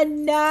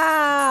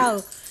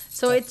 no.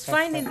 So it's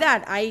finding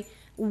that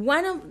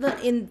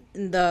in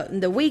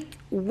the week,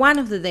 one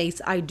of the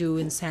days I do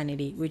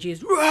insanity, which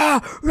is rah,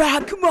 rah,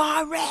 come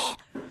on, rah.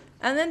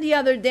 And then the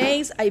other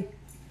days I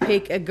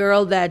pick a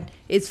girl that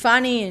is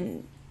funny,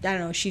 and I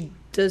don't know, she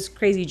does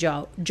crazy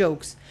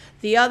jokes.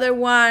 The other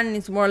one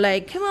is more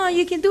like, come on,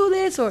 you can do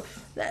this, or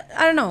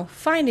I don't know,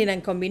 find it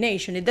in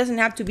combination. It doesn't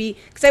have to be,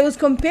 because I was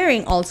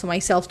comparing also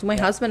myself to my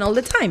husband all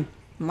the time.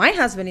 My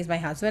husband is my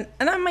husband,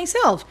 and I'm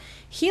myself.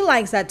 He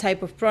likes that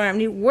type of program.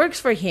 It works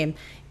for him.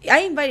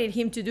 I invited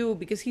him to do,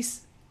 because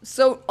he's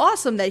so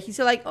awesome that he's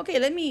like, okay,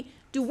 let me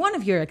do one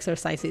of your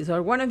exercises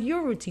or one of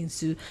your routines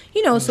to,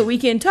 so we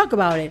can talk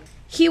about it.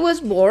 He was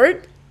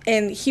bored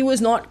and he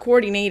was not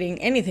coordinating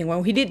anything.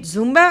 When he did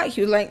Zumba,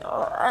 he was like,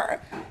 "Arr,"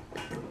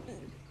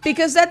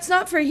 because that's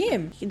not for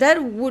him.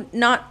 That would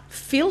not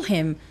feel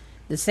him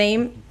the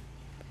same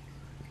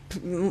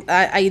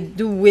I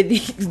do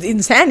with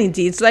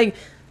insanity. It's like,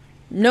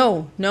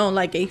 no,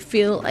 like I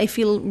feel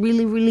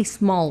really, really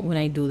small when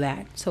I do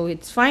that. So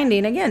it's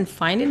finding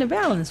a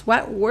balance.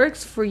 What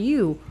works for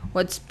you?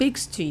 What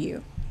speaks to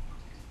you?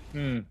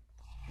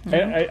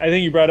 I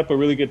think you brought up a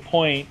really good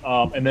point,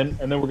 and then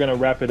we're gonna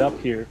wrap it up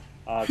here.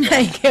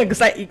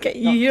 Because you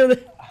No, hear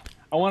the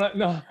I want to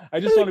no. I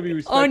just want to be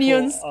respectful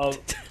onions. of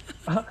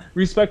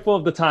respectful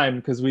of the time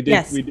because we did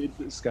Yes. we did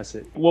discuss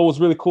it. What was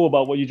really cool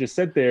about what you just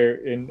said there,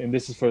 and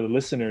this is for the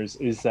listeners,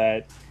 is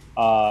that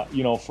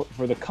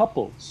for the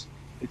couples,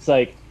 it's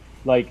like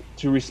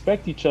to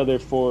respect each other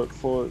for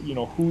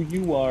who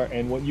you are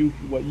and what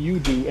you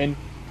do, and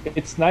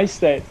it's nice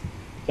that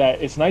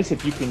it's nice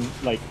if you can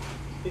like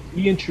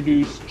be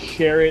introduced,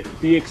 share it,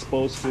 be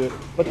exposed to it,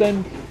 but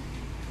then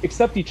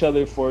accept each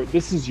other for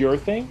this is your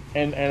thing,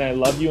 and I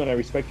love you and I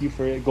respect you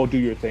for it. Go do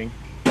your thing,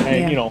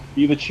 and Yeah.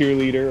 be the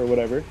cheerleader or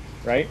whatever,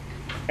 right?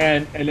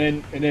 And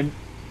then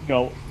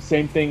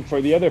same thing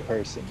for the other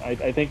person.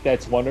 I think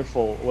that's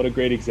wonderful. What a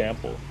great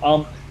example.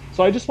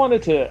 So I just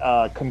wanted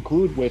to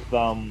conclude with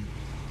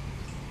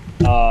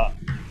uh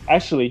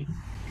actually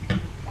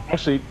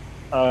actually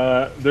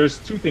there's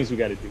two things we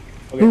got to do.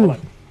 Okay, hold Ooh, on.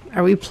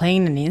 are we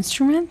playing an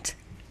instrument?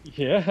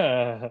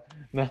 Yeah.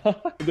 No.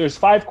 There's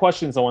five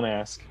questions I want to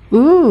ask.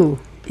 Ooh,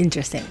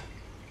 interesting.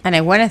 And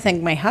I want to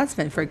thank my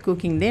husband for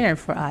cooking dinner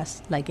for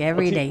us like What's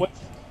every he, day.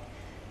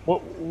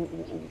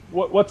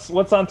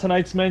 what's on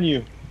tonight's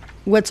menu?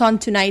 What's on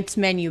tonight's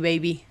menu,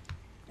 baby?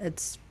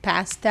 It's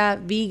pasta,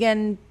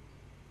 vegan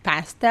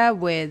pasta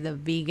with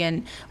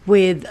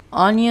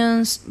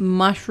onions,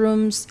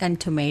 mushrooms, and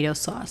tomato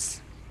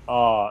sauce.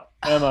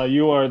 Emma,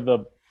 you are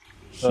the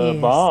He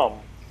is. bomb.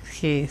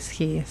 He is.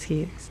 He's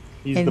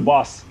the And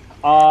boss.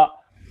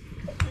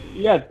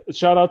 Yeah,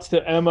 shout outs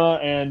to Emma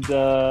and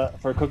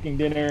for cooking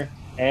dinner.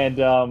 And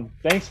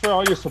thanks for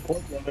all your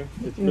support, brother.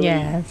 It's really,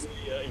 yes,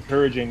 really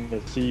encouraging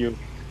to see you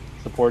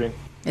supporting.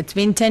 it's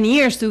been 10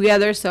 years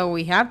together, so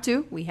we have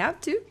to. We have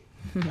to.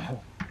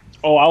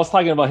 Oh, I was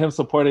talking about him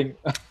supporting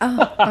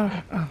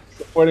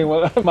supporting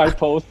my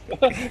post.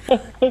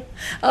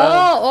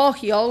 Oh,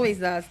 he always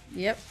does.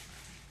 Yep.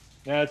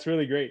 Yeah, it's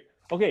really great.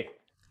 Okay,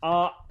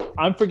 uh,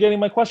 I'm forgetting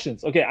my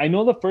questions. Okay, I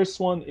know the first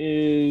one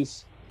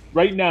is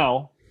right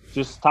now,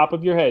 just top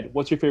of your head.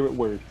 What's your favorite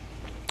word?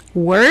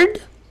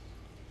 Word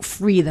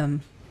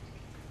freedom.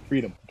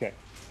 Freedom. Okay.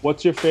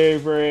 What's your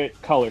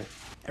favorite color?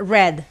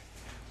 Red.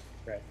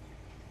 Red.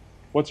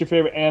 What's your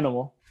favorite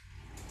animal?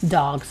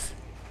 Dogs.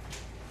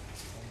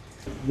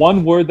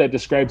 One word that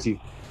describes you.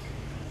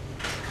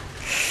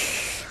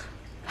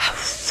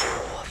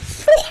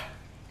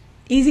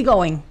 Easy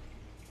going.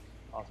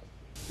 Awesome.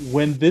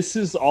 When this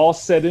is all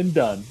said and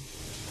done,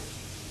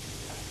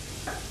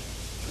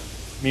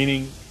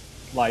 meaning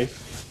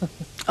life,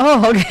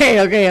 Oh,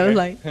 okay, okay. I was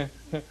okay? like,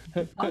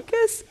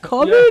 podcast, Yeah.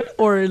 COVID,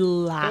 or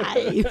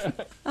live?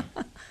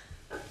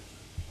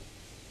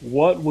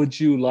 What would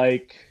you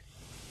like?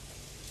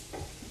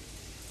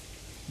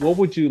 What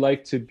would you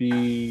like to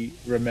be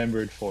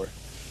remembered for?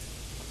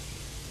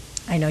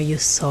 I know you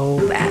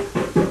so bad.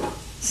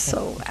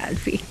 So bad,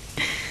 V.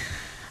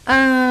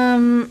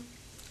 Um,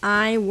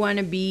 I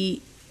wanna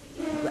be,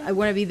 I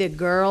wanna be the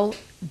girl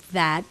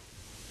that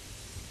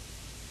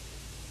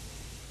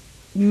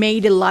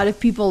made a lot of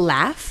people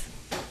laugh.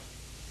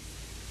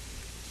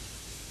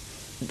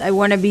 I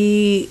wanna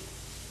be,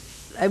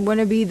 I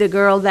wanna be the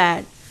girl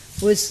that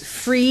was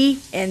free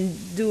and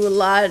do a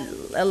lot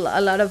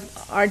of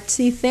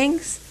artsy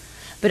things,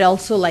 but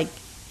also like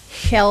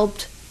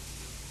helped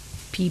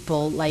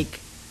people, like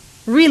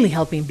really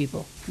helping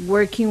people,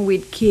 working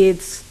with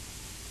kids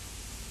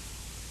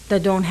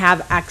that don't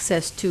have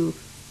access to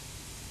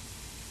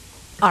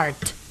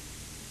art,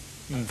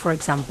 for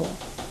example,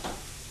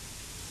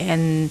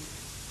 and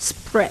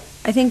spread.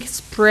 I think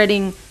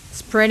spreading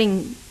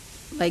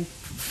like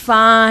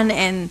fun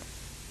and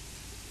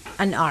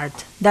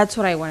art. That's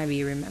what I want to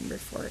be remembered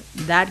for.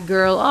 That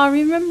girl. Oh,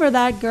 remember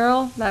that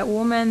girl, that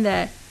woman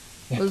that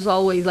was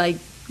always like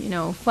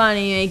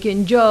funny,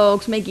 making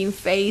jokes, making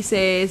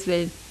faces,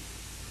 but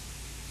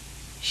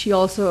she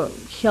also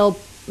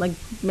helped like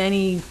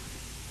many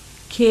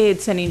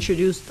kids and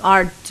introduced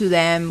art to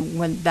them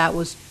when that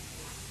was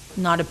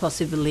not a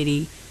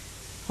possibility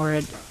or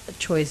a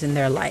choice in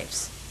their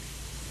lives.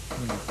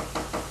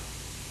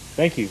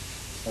 Thank you.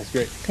 That's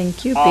great.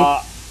 Thank you,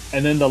 Pete.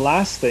 And then the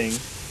last thing,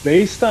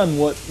 based on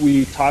what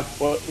we talked,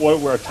 what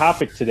were our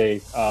topic today,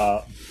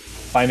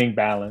 finding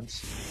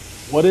balance.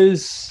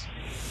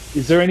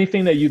 Is there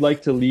anything that you'd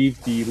like to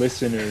leave the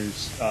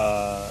listeners,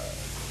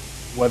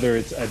 whether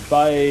it's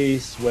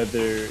advice,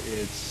 whether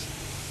it's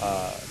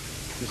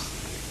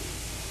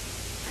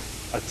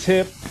just a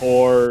tip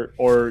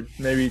or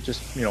maybe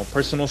just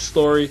personal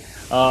story.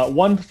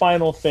 One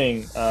final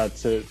thing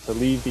to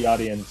leave the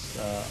audience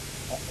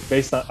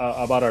based on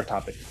about our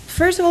topic.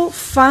 First of all,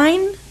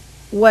 find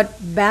what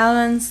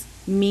balance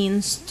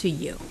means to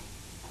you.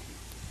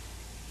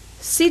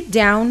 Sit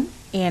down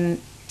and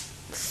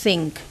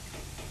think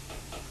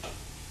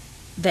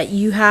that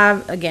you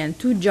have, again,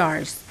 two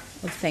jars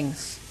of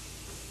things.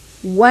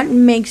 What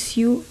makes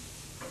you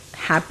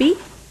happy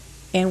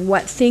and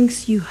what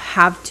things you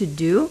have to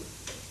do,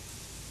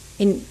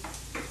 and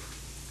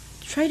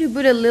try to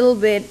put a little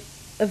bit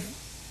of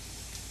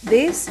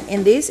this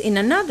and this in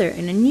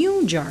a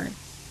new jar.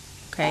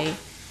 Okay.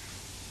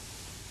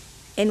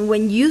 And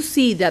when you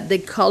see that the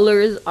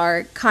colors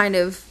are kind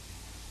of,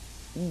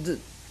 a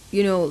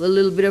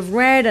little bit of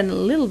red and a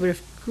little bit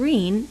of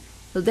green,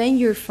 well, then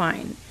you're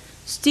fine.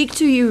 Stick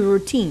to your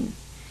routine,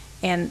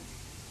 and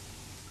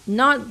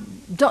not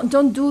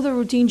don't do the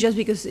routine just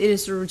because it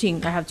is a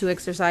routine. I have to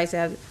exercise.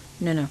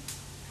 No.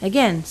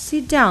 Again,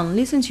 sit down,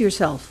 listen to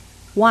yourself.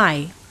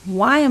 Why?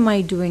 Why am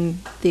I doing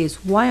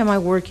this? Why am I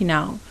working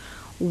out?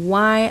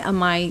 Why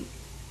am I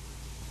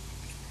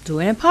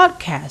doing a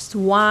podcast?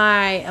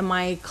 Why am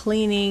I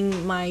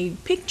cleaning my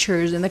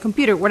pictures in the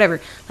computer? Whatever.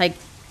 Like,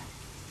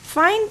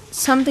 find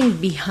something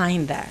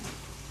behind that.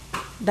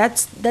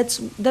 That's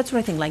what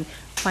I think. Like,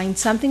 find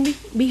something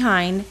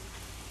behind,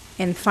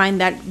 and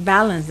find that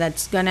balance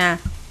that's gonna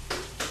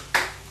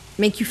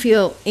make you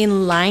feel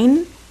in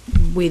line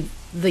with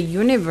the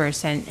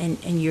universe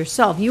and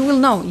yourself. You will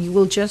know. You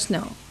will just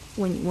know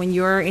when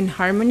you're in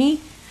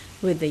harmony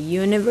with the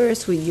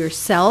universe, with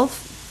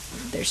yourself.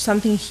 There's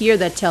something here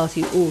that tells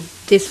you, "Ooh,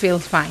 this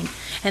feels fine."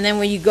 And then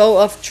when you go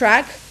off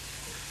track,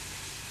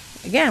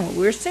 again, what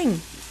we were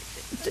saying,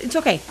 it's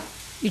okay.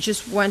 You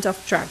just went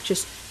off track.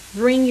 Just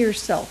bring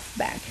yourself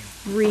back.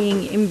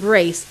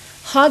 Embrace,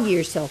 hug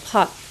yourself,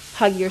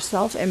 hug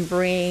yourself, and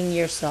bring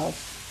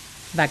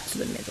yourself back to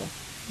the middle.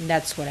 And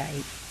that's what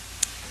I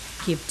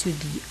give to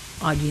the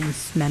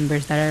audience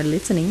members that are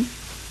listening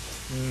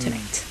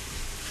tonight.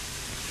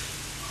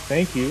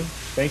 Thank you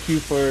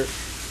for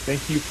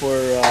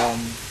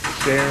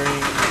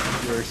sharing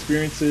your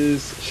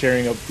experiences,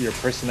 sharing of your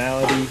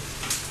personality.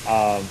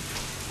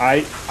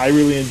 I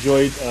really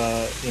enjoyed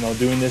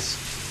doing this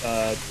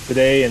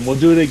today, and we'll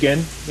do it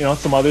again.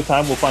 Some other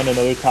time we'll find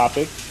another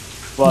topic.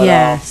 But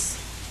yes.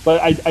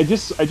 I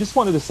just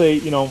wanted to say,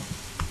 Juno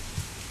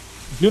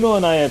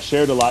and I have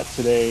shared a lot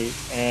today,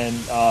 and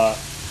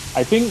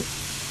I think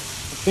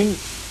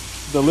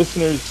the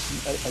listeners,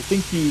 I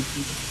think you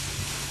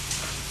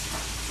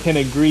can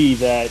agree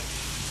that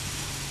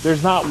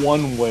there's not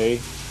one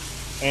way,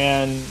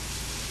 and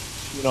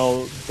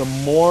the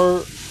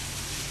more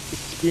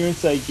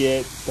experience I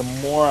get, the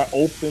more I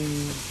open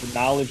the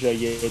knowledge I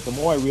get, the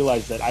more I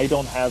realize that I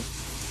don't have.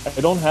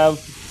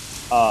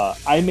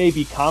 I may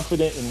be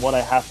confident in what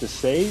I have to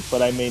say,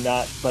 but I may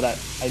not. But I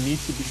need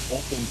to be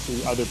open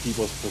to other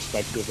people's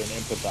perspective and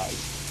empathize.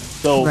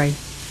 So Right.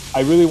 I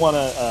really want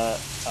to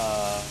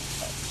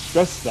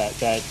stress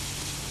that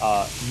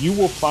you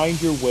will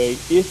find your way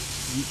if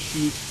you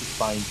choose to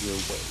find your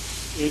way.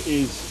 It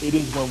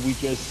is when we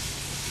just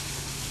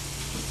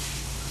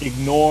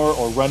ignore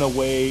or run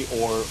away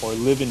or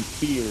live in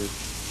fear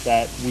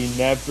that we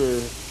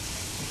never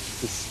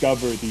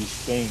discover these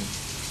things.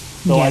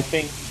 So Yeah. I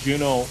think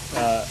Juno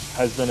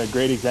has been a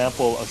great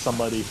example of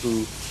somebody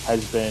who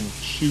has been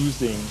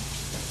choosing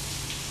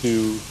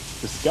to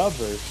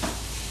discover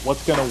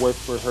what's going to work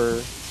for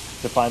her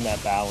to find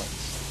that balance.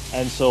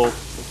 And so,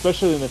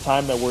 especially in the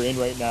time that we're in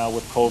right now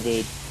with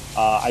COVID,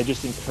 I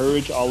just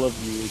encourage all of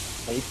you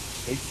to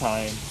take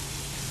time,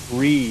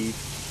 breathe,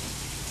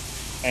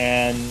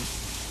 and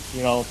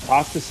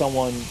talk to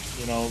someone.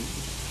 Get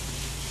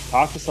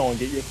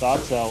your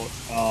thoughts out.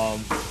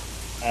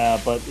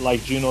 But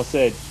like Juno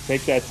said,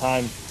 take that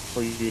time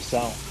for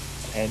yourself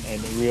and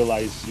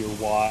realize your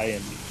why,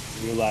 and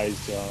realize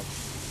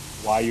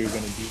why you're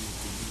going to do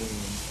what you're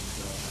doing,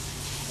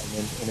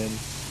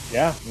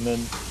 and then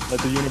let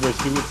the universe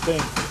do its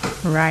thing.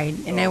 Right.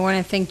 And I want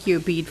to thank you,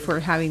 Pete, for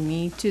having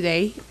me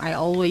today. I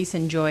always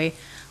enjoy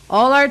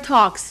all our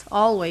talks,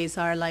 always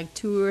are like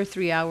 2 or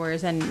 3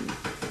 hours, and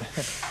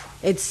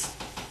it's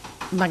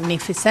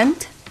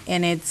magnificent,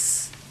 and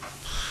it's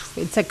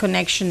a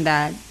connection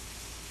that,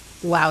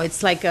 wow,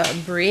 it's like a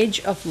bridge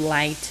of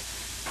light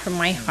from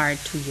my heart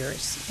to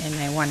yours. And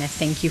I want to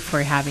thank you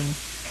for having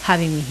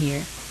me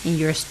here in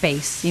your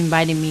space,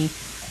 inviting me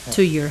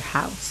to your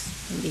house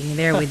and being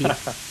there with you.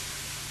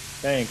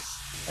 Thanks.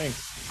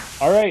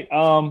 All right.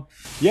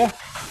 Yeah,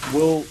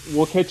 we'll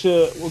catch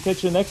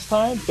you next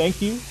time.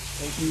 Thank you.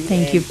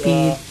 Thank you,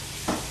 Pete.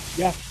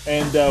 Yeah,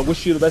 and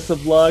wish you the best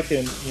of luck,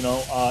 and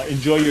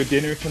enjoy your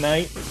dinner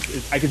tonight.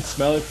 I can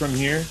smell it from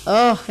here.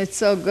 Oh, it's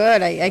so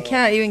good. I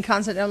can't even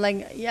concentrate. I'm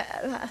like,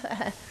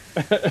 yeah.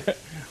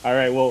 All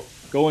right, well,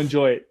 go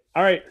enjoy it.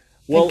 All right,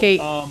 well, Okay.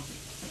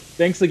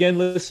 Thanks again,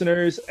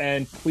 listeners,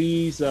 and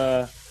please,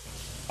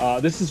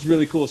 this is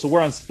really cool. So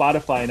we're on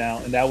Spotify now,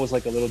 and that was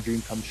like a little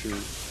dream come true.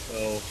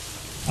 So,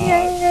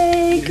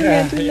 Yay!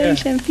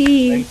 Congratulations,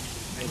 Pete.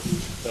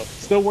 So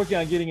still working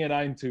on getting it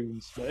on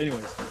iTunes. But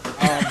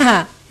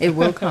anyways, It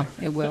will come.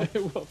 It will.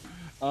 it will.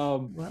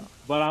 Um, Well,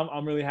 but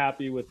I'm really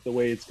happy with the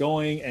way it's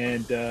going.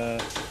 And so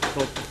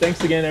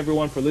thanks again,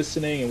 everyone, for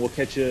listening. And we'll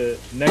catch you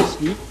next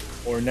week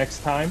or next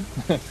time.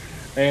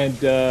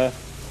 And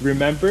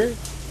remember,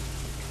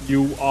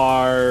 you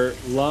are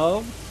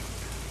loved,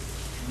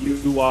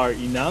 you are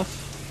enough,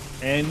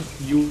 and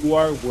you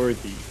are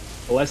worthy.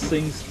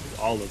 Blessings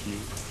to all of you.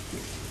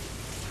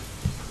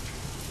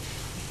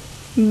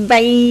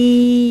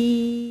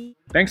 bye.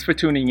 Thanks for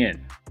tuning in.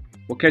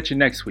 We'll catch you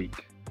next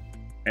week.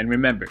 And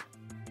remember,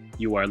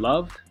 you are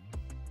loved,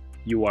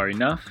 you are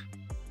enough,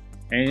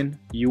 and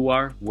you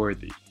are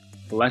worthy.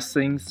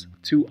 Blessings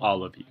to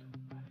all of you.